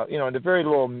 in a very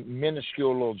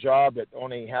minuscule little job that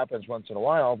only happens once in a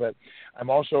while, but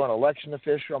I'm also an election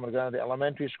official. I'm going to go to the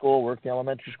elementary school, work in the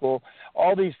elementary school.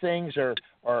 All these things are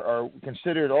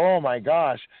considered, oh my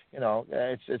gosh,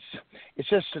 it's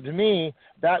just, to me,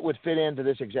 that would fit into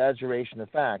this exaggeration of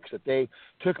facts, that they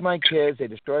took my kids, they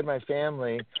destroyed my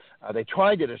family, they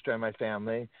tried to destroy my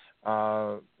family,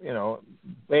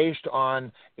 based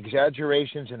on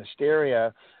exaggerations and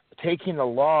hysteria taking the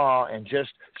law and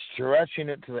just stretching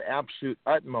it to the absolute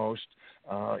utmost.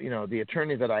 The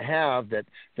attorney that I have, that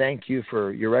thank you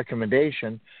for your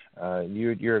recommendation.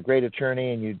 You're a great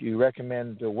attorney, and you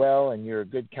recommend well, and you're a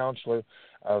good counselor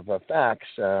of facts,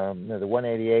 the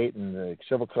 188 and the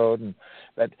civil code.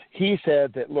 But he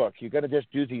said that, look, you've got to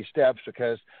just do these steps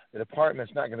because the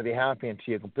department's not going to be happy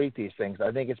until you complete these things.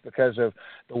 I think it's because of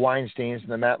the Weinsteins and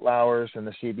the Matt Lauers and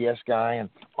the CBS guy and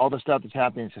all the stuff that's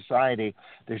happening in society.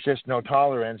 There's just no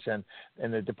tolerance, and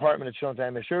the Department of Children's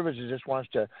Family Services just wants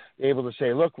to be able to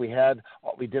say, look, we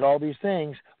did all these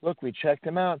things. Look, we checked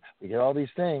them out. We did all these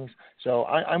things. So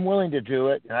I'm willing to do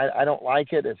it. I don't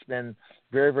like it. It's been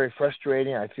very, very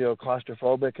frustrating. I feel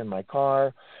claustrophobic in my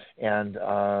car, and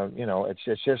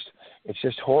it's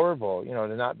just horrible,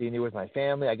 to not be near with my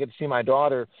family. I get to see my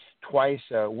daughter twice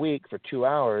a week for 2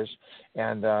 hours,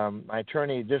 and my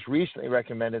attorney just recently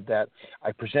recommended that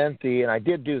I and I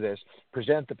did do this,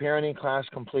 present the parenting class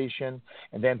completion,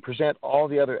 and then present all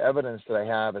the other evidence that I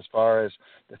have as far as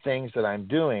the things that I'm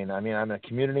doing. I mean, I'm a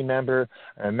community member,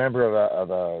 I'm a member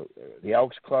of the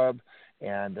Elks Club,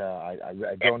 and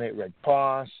I donate Red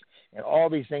Cross, and all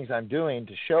these things I'm doing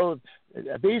to show.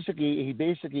 He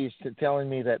basically is telling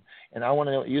me that, and I want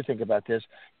to know what you think about this,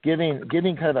 giving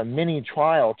kind of a mini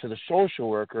trial to the social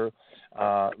worker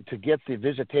to get the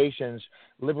visitations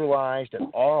liberalized at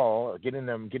all, or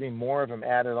getting more of them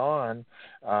added on,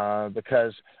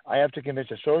 because I have to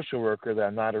convince a social worker that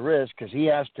I'm not a risk, because he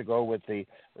has to go with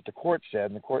what the court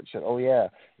said, and the court said, oh yeah,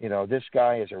 this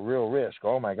guy is a real risk.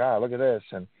 Oh my God, look at this,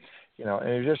 and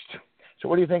and so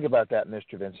what do you think about that,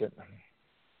 Mr. Vincent?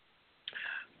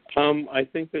 I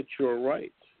think that you're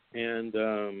right. And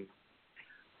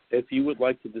if you would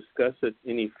like to discuss it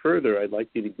any further, I'd like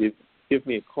you to give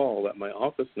me a call at my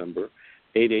office number,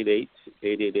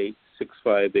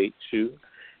 888-888-6582.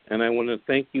 And I want to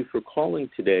thank you for calling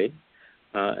today,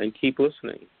 and keep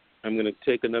listening. I'm going to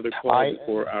take another call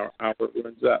before our hour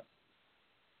runs up.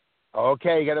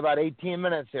 Okay, you got about 18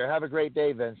 minutes there. Have a great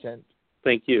day, Vincent.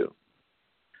 Thank you.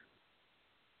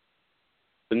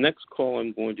 The next call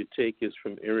I'm going to take is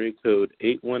from area code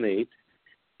 818,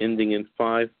 ending in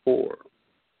 54.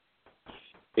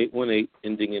 818,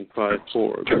 ending in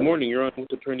 54. Good morning. You're on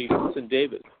with Attorney Vincent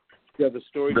Davis. Do you have a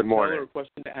story to tell or a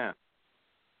question to ask?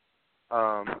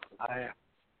 I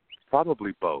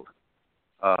probably both.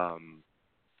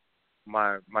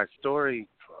 My story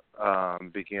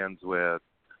begins with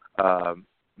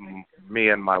me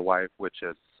and my wife, which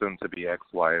is soon to be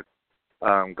ex-wife,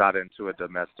 got into a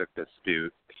domestic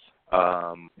dispute.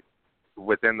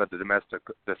 Within the domestic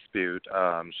dispute,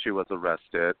 she was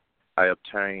arrested. I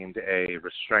obtained a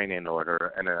restraining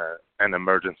order and an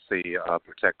emergency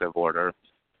protective order.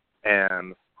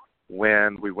 And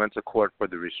when we went to court for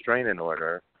the restraining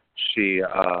order, she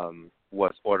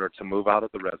was ordered to move out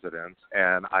of the residence,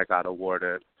 and I got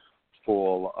awarded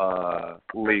full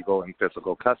legal and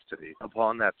physical custody.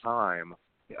 Upon that time,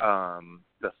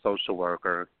 the social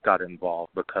worker got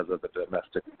involved because of the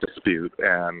domestic dispute,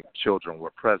 and children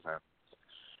were present.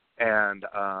 And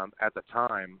at the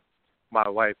time, my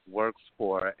wife works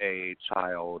for a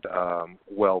child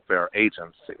welfare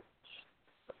agency.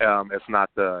 It's not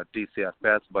the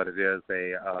DCFS, but it is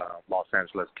a Los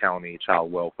Angeles County child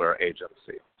welfare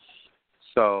agency.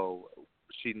 So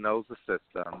she knows the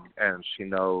system, and she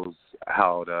knows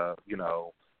how to,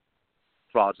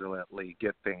 fraudulently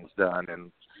get things done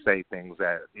and say things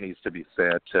that needs to be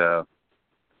said to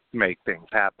make things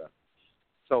happen.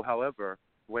 So, however,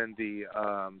 when the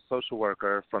social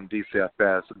worker from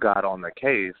DCFS got on the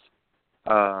case,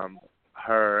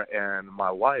 her and my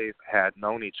wife had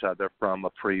known each other from a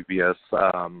previous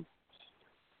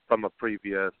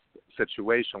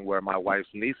situation where my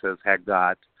wife's nieces had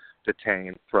got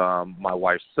detained from my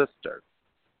wife's sister.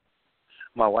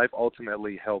 My wife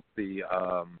ultimately helped the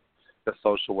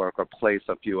social worker place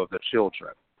a few of the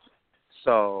children.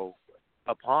 So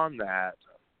upon that,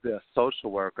 the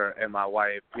social worker and my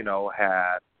wife,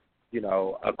 had,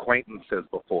 acquaintances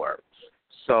before.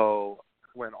 So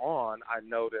went on, I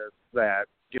noticed that,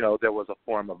 there was a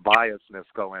form of biasness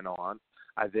going on.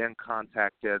 I then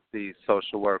contacted the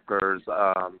social worker's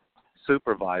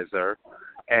supervisor,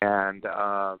 and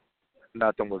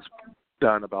nothing was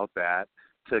done about that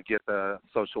to get the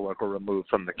social worker removed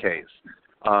from the case.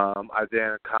 I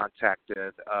then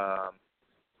contacted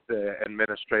the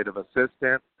administrative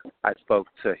assistant. I spoke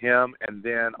to him, and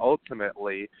then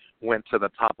ultimately went to the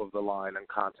top of the line and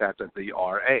contacted the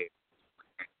RA.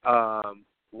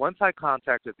 Once I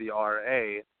contacted the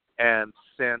RA and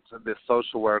sent the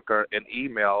social worker an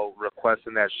email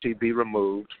requesting that she be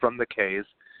removed from the case,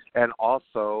 and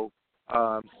also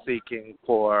seeking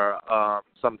for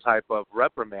some type of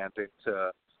reprimanding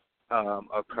to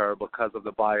occur because of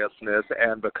the biasness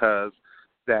and because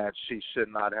that she should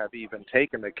not have even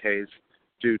taken the case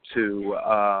due to,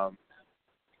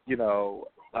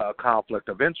 conflict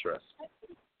of interest.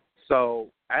 So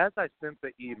as I sent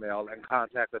the email and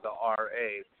contacted the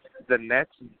RA, the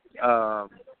next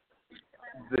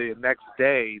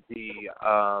day,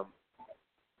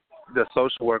 the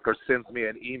social worker sends me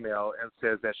an email and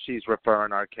says that she's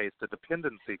referring our case to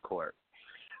dependency court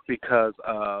because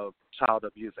of child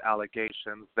abuse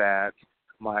allegations that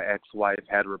my ex-wife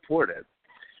had reported.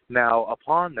 Now,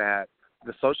 upon that,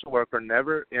 the social worker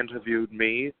never interviewed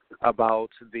me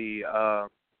about the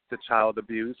child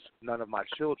abuse, none of my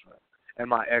children. And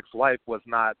my ex-wife was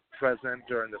not present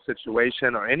during the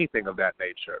situation or anything of that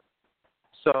nature.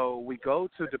 So we go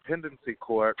to dependency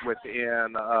court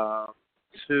within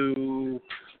 2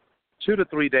 to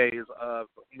 3 days of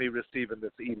me receiving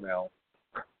this email.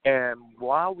 And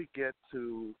while we get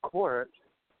to court,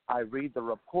 I read the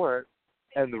report,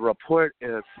 and the report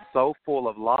is so full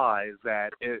of lies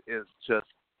that it is just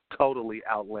totally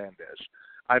outlandish.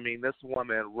 I mean, this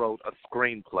woman wrote a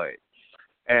screenplay.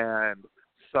 And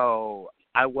so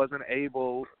I wasn't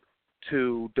able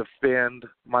to defend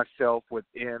myself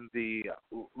within the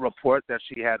report that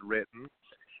she had written.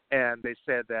 And they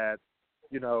said that,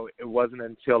 it wasn't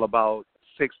until about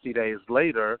 60 days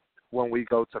later when we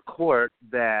go to court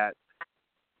that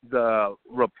the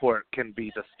report can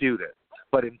be disputed.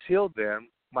 But until then,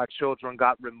 my children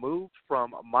got removed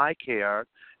from my care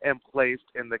and placed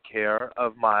in the care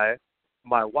of my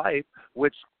wife,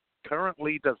 which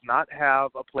currently does not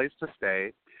have a place to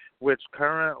stay, which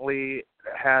currently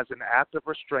has an active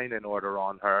restraining order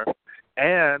on her,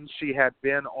 and she had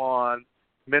been on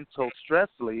mental stress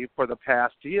leave for the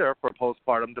past year for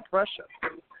postpartum depression.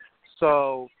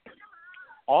 So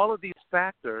all of these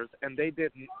factors, and they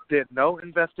did no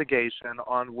investigation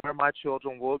on where my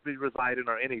children would be residing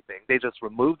or anything. They just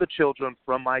removed the children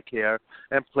from my care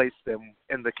and placed them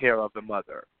in the care of the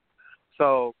mother.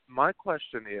 So my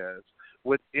question is,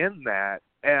 within that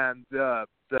and the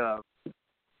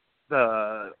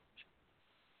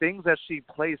things that she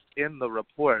placed in the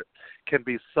report can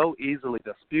be so easily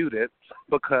disputed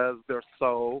because they're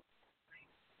so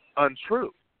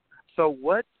untrue. So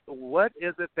what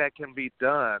is it that can be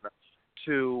done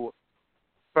to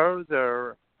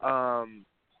further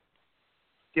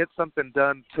get something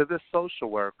done to this social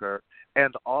worker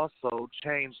and also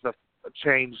change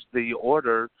the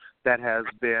order that has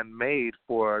been made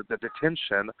for the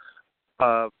detention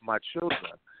of my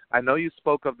children? I know you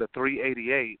spoke of the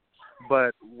 388,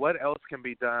 but what else can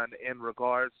be done in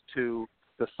regards to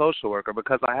the social worker?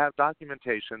 Because I have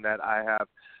documentation that I have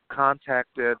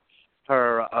contacted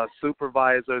her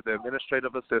supervisor, the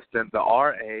administrative assistant, the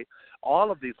RA,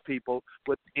 all of these people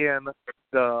within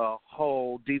the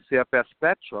whole DCFS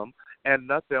spectrum, and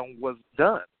nothing was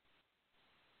done.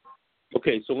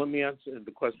 Okay, so let me answer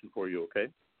the question for you, okay?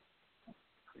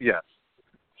 Yes.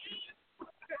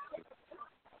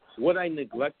 What I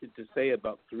neglected to say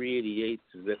about 388s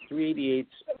is that 388s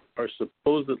are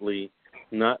supposedly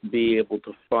not be able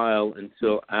to file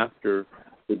until after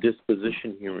the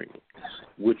disposition hearing,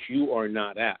 which you are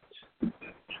not at.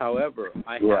 However,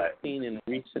 I have seen in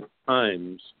recent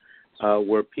times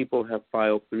where people have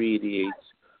filed 388s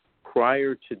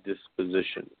prior to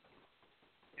disposition.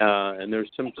 And there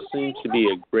seems to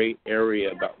be a gray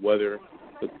area about whether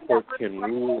the court can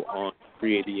rule on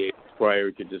 388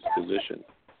 prior to disposition.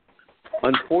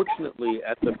 Unfortunately,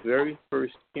 at the very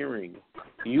first hearing,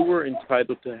 you were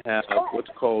entitled to have what's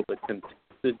called a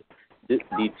contested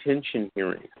detention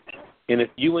hearing. And if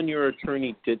you and your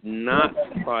attorney did not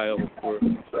file for a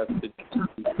contested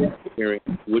detention hearing,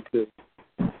 which is,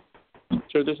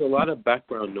 sir, there's a lot of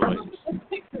background noise.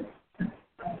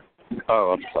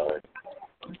 Oh, I'm sorry.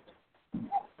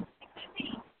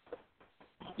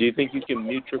 Do you think you can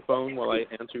mute your phone while I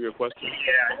answer your question?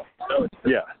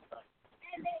 Yeah.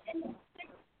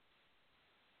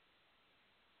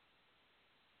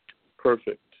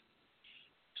 Perfect.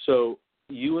 So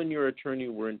you and your attorney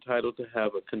were entitled to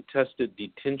have a contested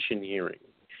detention hearing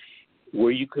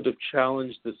where you could have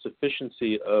challenged the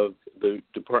sufficiency of the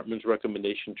department's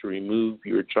recommendation to remove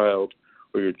your child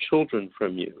or your children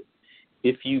from you.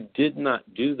 If you did not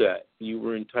do that, you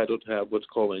were entitled to have what's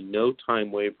called a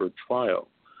no-time waiver trial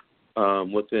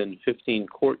within 15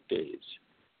 court days.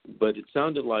 But it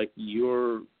sounded like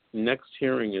your next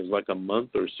hearing is like a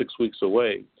month or 6 weeks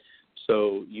away.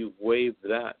 So you've waived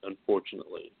that,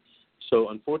 unfortunately. So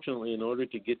unfortunately, in order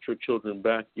to get your children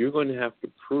back, you're going to have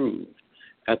to prove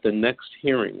at the next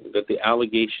hearing that the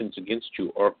allegations against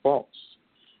you are false.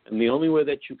 And the only way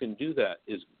that you can do that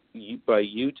is by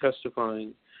you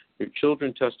testifying, your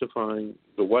children testifying,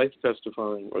 the wife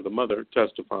testifying, or the mother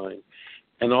testifying.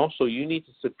 And also, you need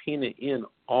to subpoena in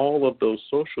all of those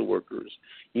social workers.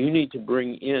 You need to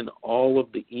bring in all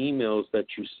of the emails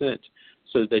that you sent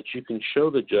so that you can show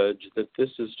the judge that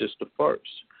this is just a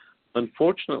farce.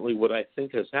 Unfortunately, what I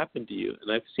think has happened to you,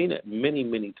 and I've seen it many,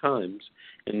 many times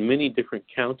in many different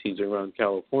counties around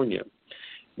California,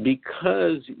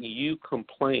 because you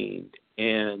complained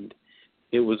and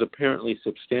it was apparently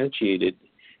substantiated,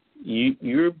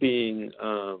 you're being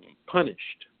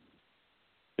punished.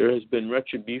 There has been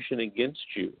retribution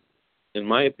against you, in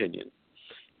my opinion.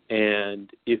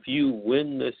 And if you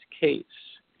win this case,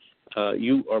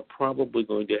 you are probably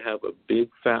going to have a big,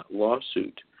 fat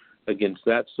lawsuit against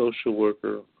that social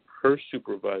worker, her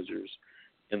supervisors,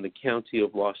 in the county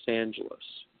of Los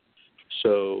Angeles.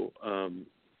 So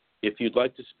if you'd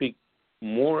like to speak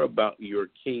more about your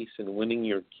case and winning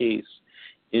your case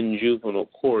in juvenile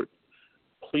court,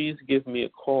 please give me a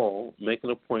call, make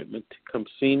an appointment to come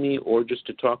see me or just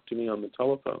to talk to me on the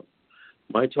telephone.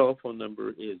 My telephone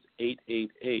number is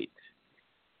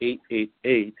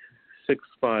 888-888-6582.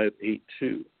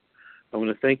 I want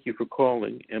to thank you for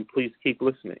calling, and please keep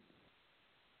listening.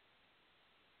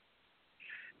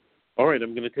 All right,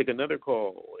 I'm going to take another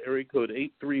call, area code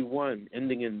 831,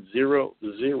 ending in 00.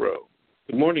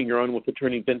 Good morning, you're on with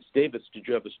Attorney Vince Davis. Did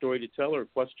you have a story to tell or a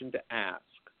question to ask?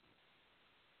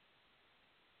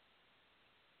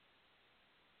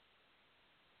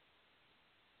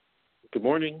 Good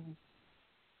morning.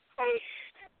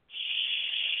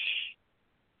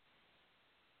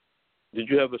 Did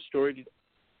you have a story to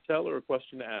tell or a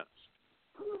question to ask?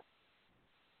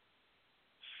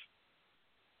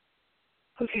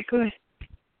 Okay, go ahead.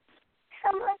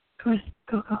 Go ahead.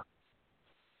 Go.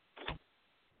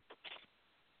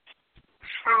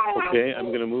 Okay, I'm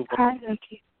going to move on. Hi,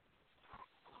 Lucky.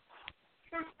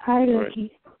 Hi,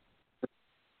 Lucky.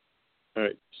 All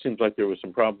right. Seems like there was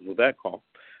some problems with that call.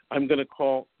 I'm going to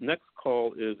call. Next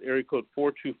call is area code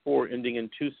 424, ending in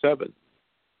 27.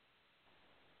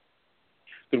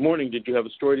 Good morning. Did you have a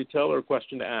story to tell or a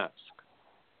question to ask?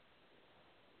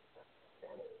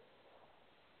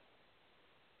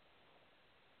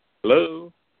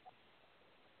 Hello?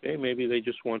 Okay, maybe they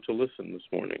just want to listen this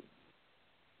morning.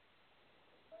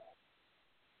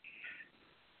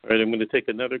 All right, I'm going to take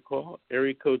another call.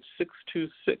 Area code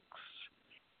 626,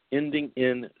 ending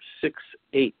in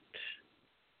 68.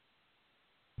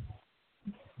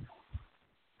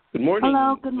 Good morning.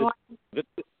 Hello, good morning.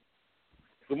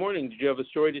 Good morning. Did you have a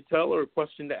story to tell or a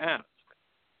question to ask?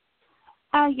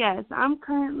 Yes, I'm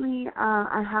currently,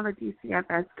 I have a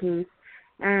DCFS case,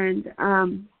 and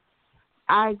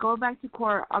I go back to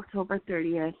court October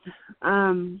 30th.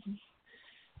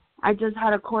 I just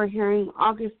had a court hearing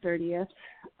August 30th.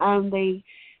 I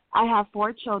have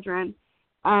 4 children.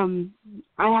 I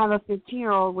have a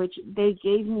 15-year-old, which they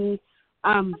gave me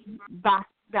back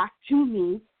to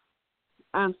me.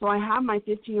 So I have my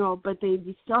 15-year-old, but they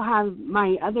still have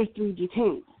my other 3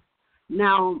 detained.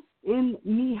 Now, in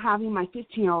me having my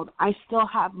 15-year-old, I still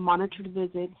have monitored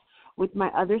visits with my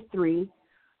other 3.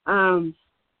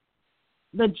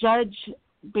 The judge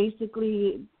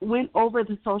basically went over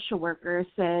the social worker,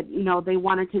 said, they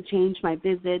wanted to change my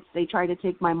visits. They tried to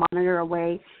take my monitor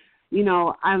away.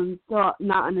 I'm still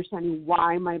not understanding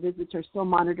why my visits are still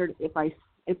monitored if I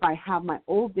have my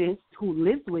oldest who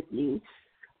lives with me.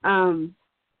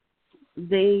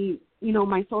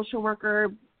 My social worker,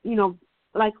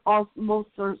 like most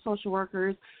social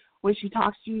workers, when she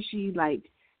talks to you, she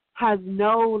has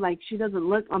she doesn't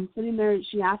look. I'm sitting there,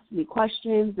 she asks me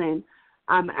questions and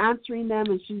I'm answering them,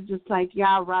 and she's just like,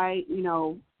 yeah, right,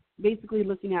 basically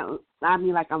looking at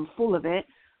me like I'm full of it.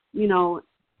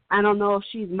 I don't know if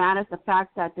she's mad at the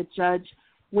fact that the judge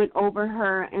went over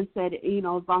her and said, as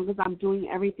long as I'm doing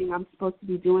everything I'm supposed to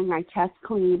be doing, I test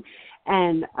clean,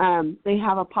 and they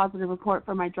have a positive report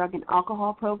for my drug and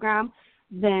alcohol program,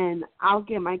 then I'll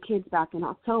get my kids back in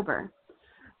October.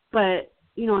 But,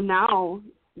 now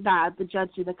that the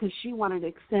judge did that, because she wanted to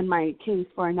extend my case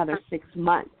for another 6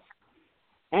 months.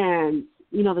 And,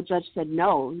 the judge said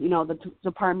no, the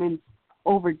department's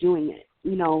overdoing it.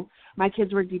 My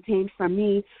kids were detained from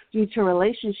me due to a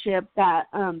relationship that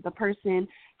the person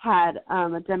had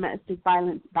a domestic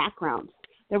violence background.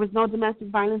 There was no domestic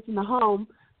violence in the home,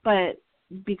 but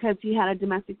because he had a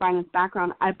domestic violence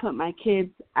background, I put my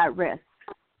kids at risk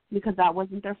because that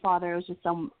wasn't their father. It was just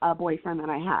some boyfriend that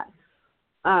I had.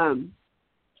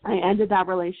 I ended that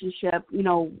relationship,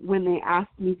 when they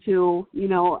asked me to.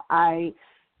 I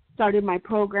started my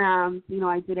programs.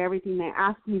 I did everything they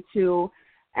asked me to.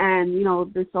 And,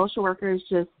 the social worker is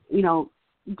just,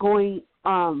 going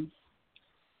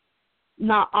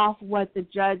not off what the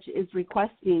judge is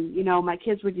requesting. My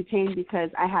kids were detained because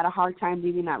I had a hard time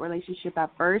leaving that relationship at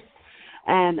first.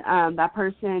 And that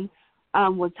person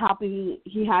was helping me.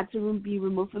 He had to be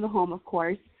removed from the home, of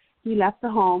course. He left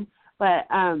the home, but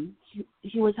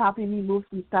he was helping me move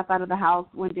some stuff out of the house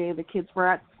one day. The kids were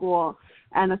at school,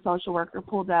 and the social worker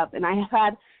pulled up. And I have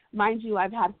had, mind you,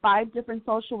 I've had 5 different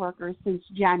social workers since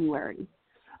January.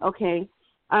 Okay.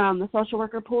 The social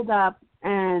worker pulled up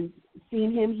and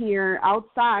seen him here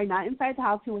outside, not inside the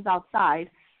house, he was outside.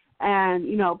 And,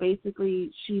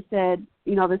 basically she said,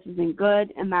 this isn't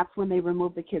good, and that's when they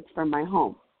removed the kids from my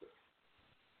home.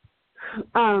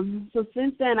 So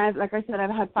since then, like I said, I've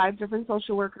had 5 different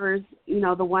social workers.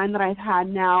 The one that I've had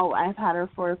now, I've had her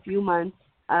for a few months,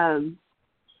 and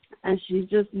she's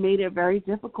just made it very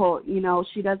difficult.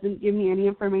 She doesn't give me any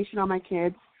information on my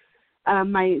kids.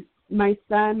 My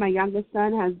son, my youngest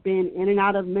son, has been in and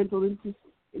out of mental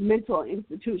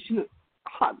institution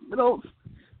hospitals,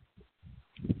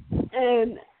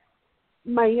 and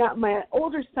my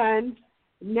older son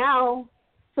now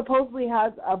supposedly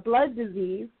has a blood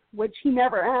disease, which he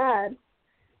never had.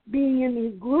 Being in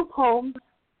these group homes,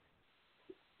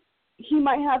 he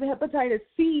might have hepatitis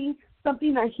C,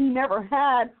 something that he never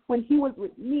had when he was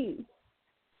with me.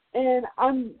 And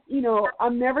I'm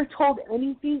never told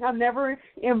anything. I'm never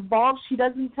involved. She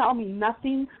doesn't tell me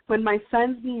nothing. When my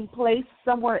son's being placed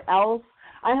somewhere else,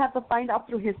 I have to find out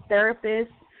through his therapist.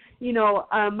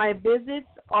 My visits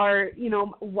are,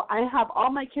 I have all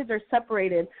my kids are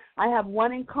separated. I have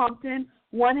one in Compton,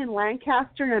 one in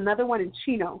Lancaster, and another one in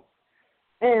Chino.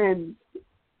 And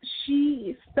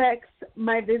she expects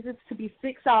my visits to be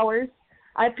 6 hours.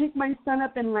 I pick my son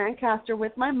up in Lancaster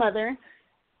with my mother.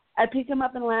 I pick him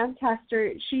up in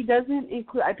Lancaster. She doesn't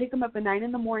include, I pick him up at 9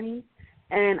 in the morning,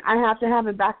 and I have to have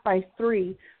him back by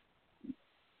 3.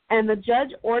 And the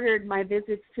judge ordered my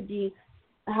visits to be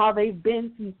how they've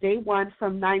been since day one,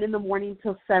 from 9 in the morning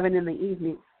till 7 in the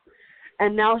evening.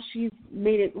 And now she's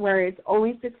made it where it's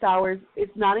only 6 hours.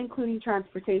 It's not including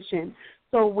transportation.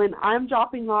 So when I'm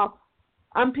dropping off,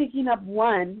 I'm picking up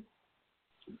one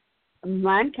in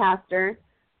Lancaster.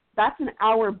 That's an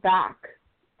hour back.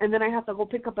 And then I have to go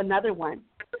pick up another one.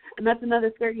 And that's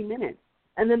another 30 minutes.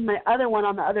 And then my other one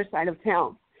on the other side of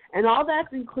town. And all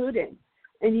that's included.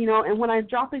 And, and when I'm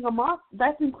dropping them off,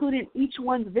 that's included each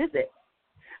one's visit.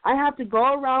 I have to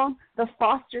go around the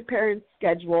foster parent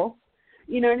schedule.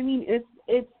 You know what I mean?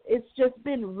 It's just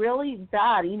been really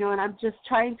bad, and I'm just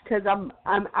trying, because I'm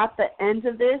at the end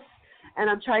of this,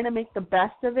 and I'm trying to make the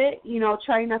best of it,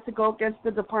 trying not to go against the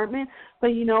department.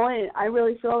 But, I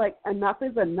really feel like enough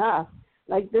is enough.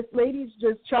 Like, this lady's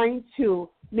just trying to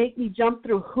make me jump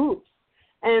through hoops.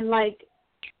 And,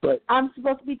 but I'm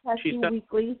supposed to be testing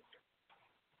weekly.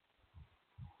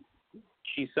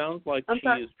 She sounds like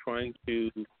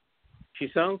she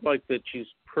sounds like that she's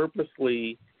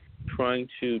purposely trying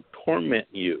to torment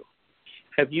you.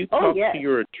 Have you talked to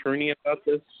your attorney about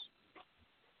this?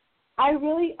 I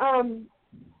really,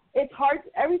 it's hard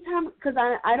every time, because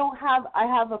I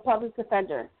have a public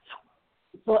defender.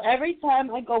 So every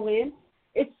time I go in,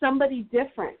 it's somebody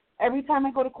different. Every time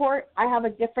I go to court, I have a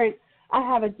different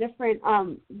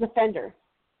defender.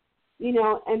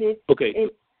 And it's okay.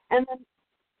 And then,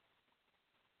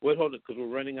 wait, hold it, because we're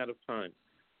running out of time.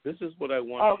 This is what I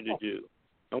want you to do.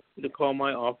 I want you to call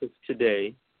my office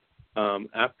today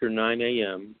after 9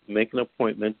 a.m., make an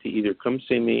appointment to either come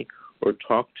see me or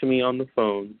talk to me on the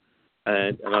phone,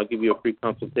 and I'll give you a free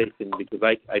consultation, because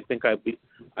I think I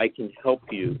can help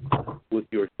you with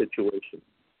your situation.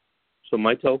 So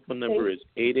my telephone number is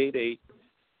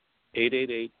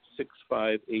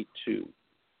 888-888-6582,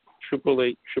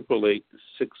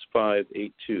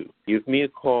 888-888-6582. Give me a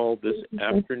call this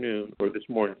afternoon or this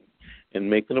morning and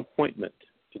make an appointment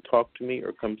to talk to me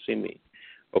or come see me.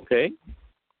 Okay?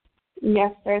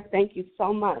 Yes, sir. Thank you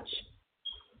so much.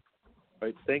 All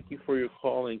right. Thank you for your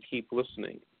call, and keep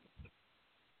listening.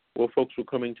 Well, folks, we're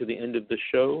coming to the end of the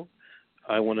show.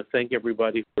 I want to thank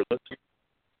everybody for listening,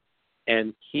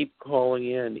 and keep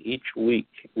calling in each week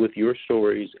with your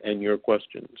stories and your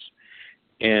questions.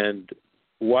 And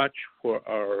watch for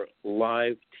our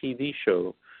live TV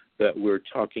show that we're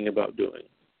talking about doing.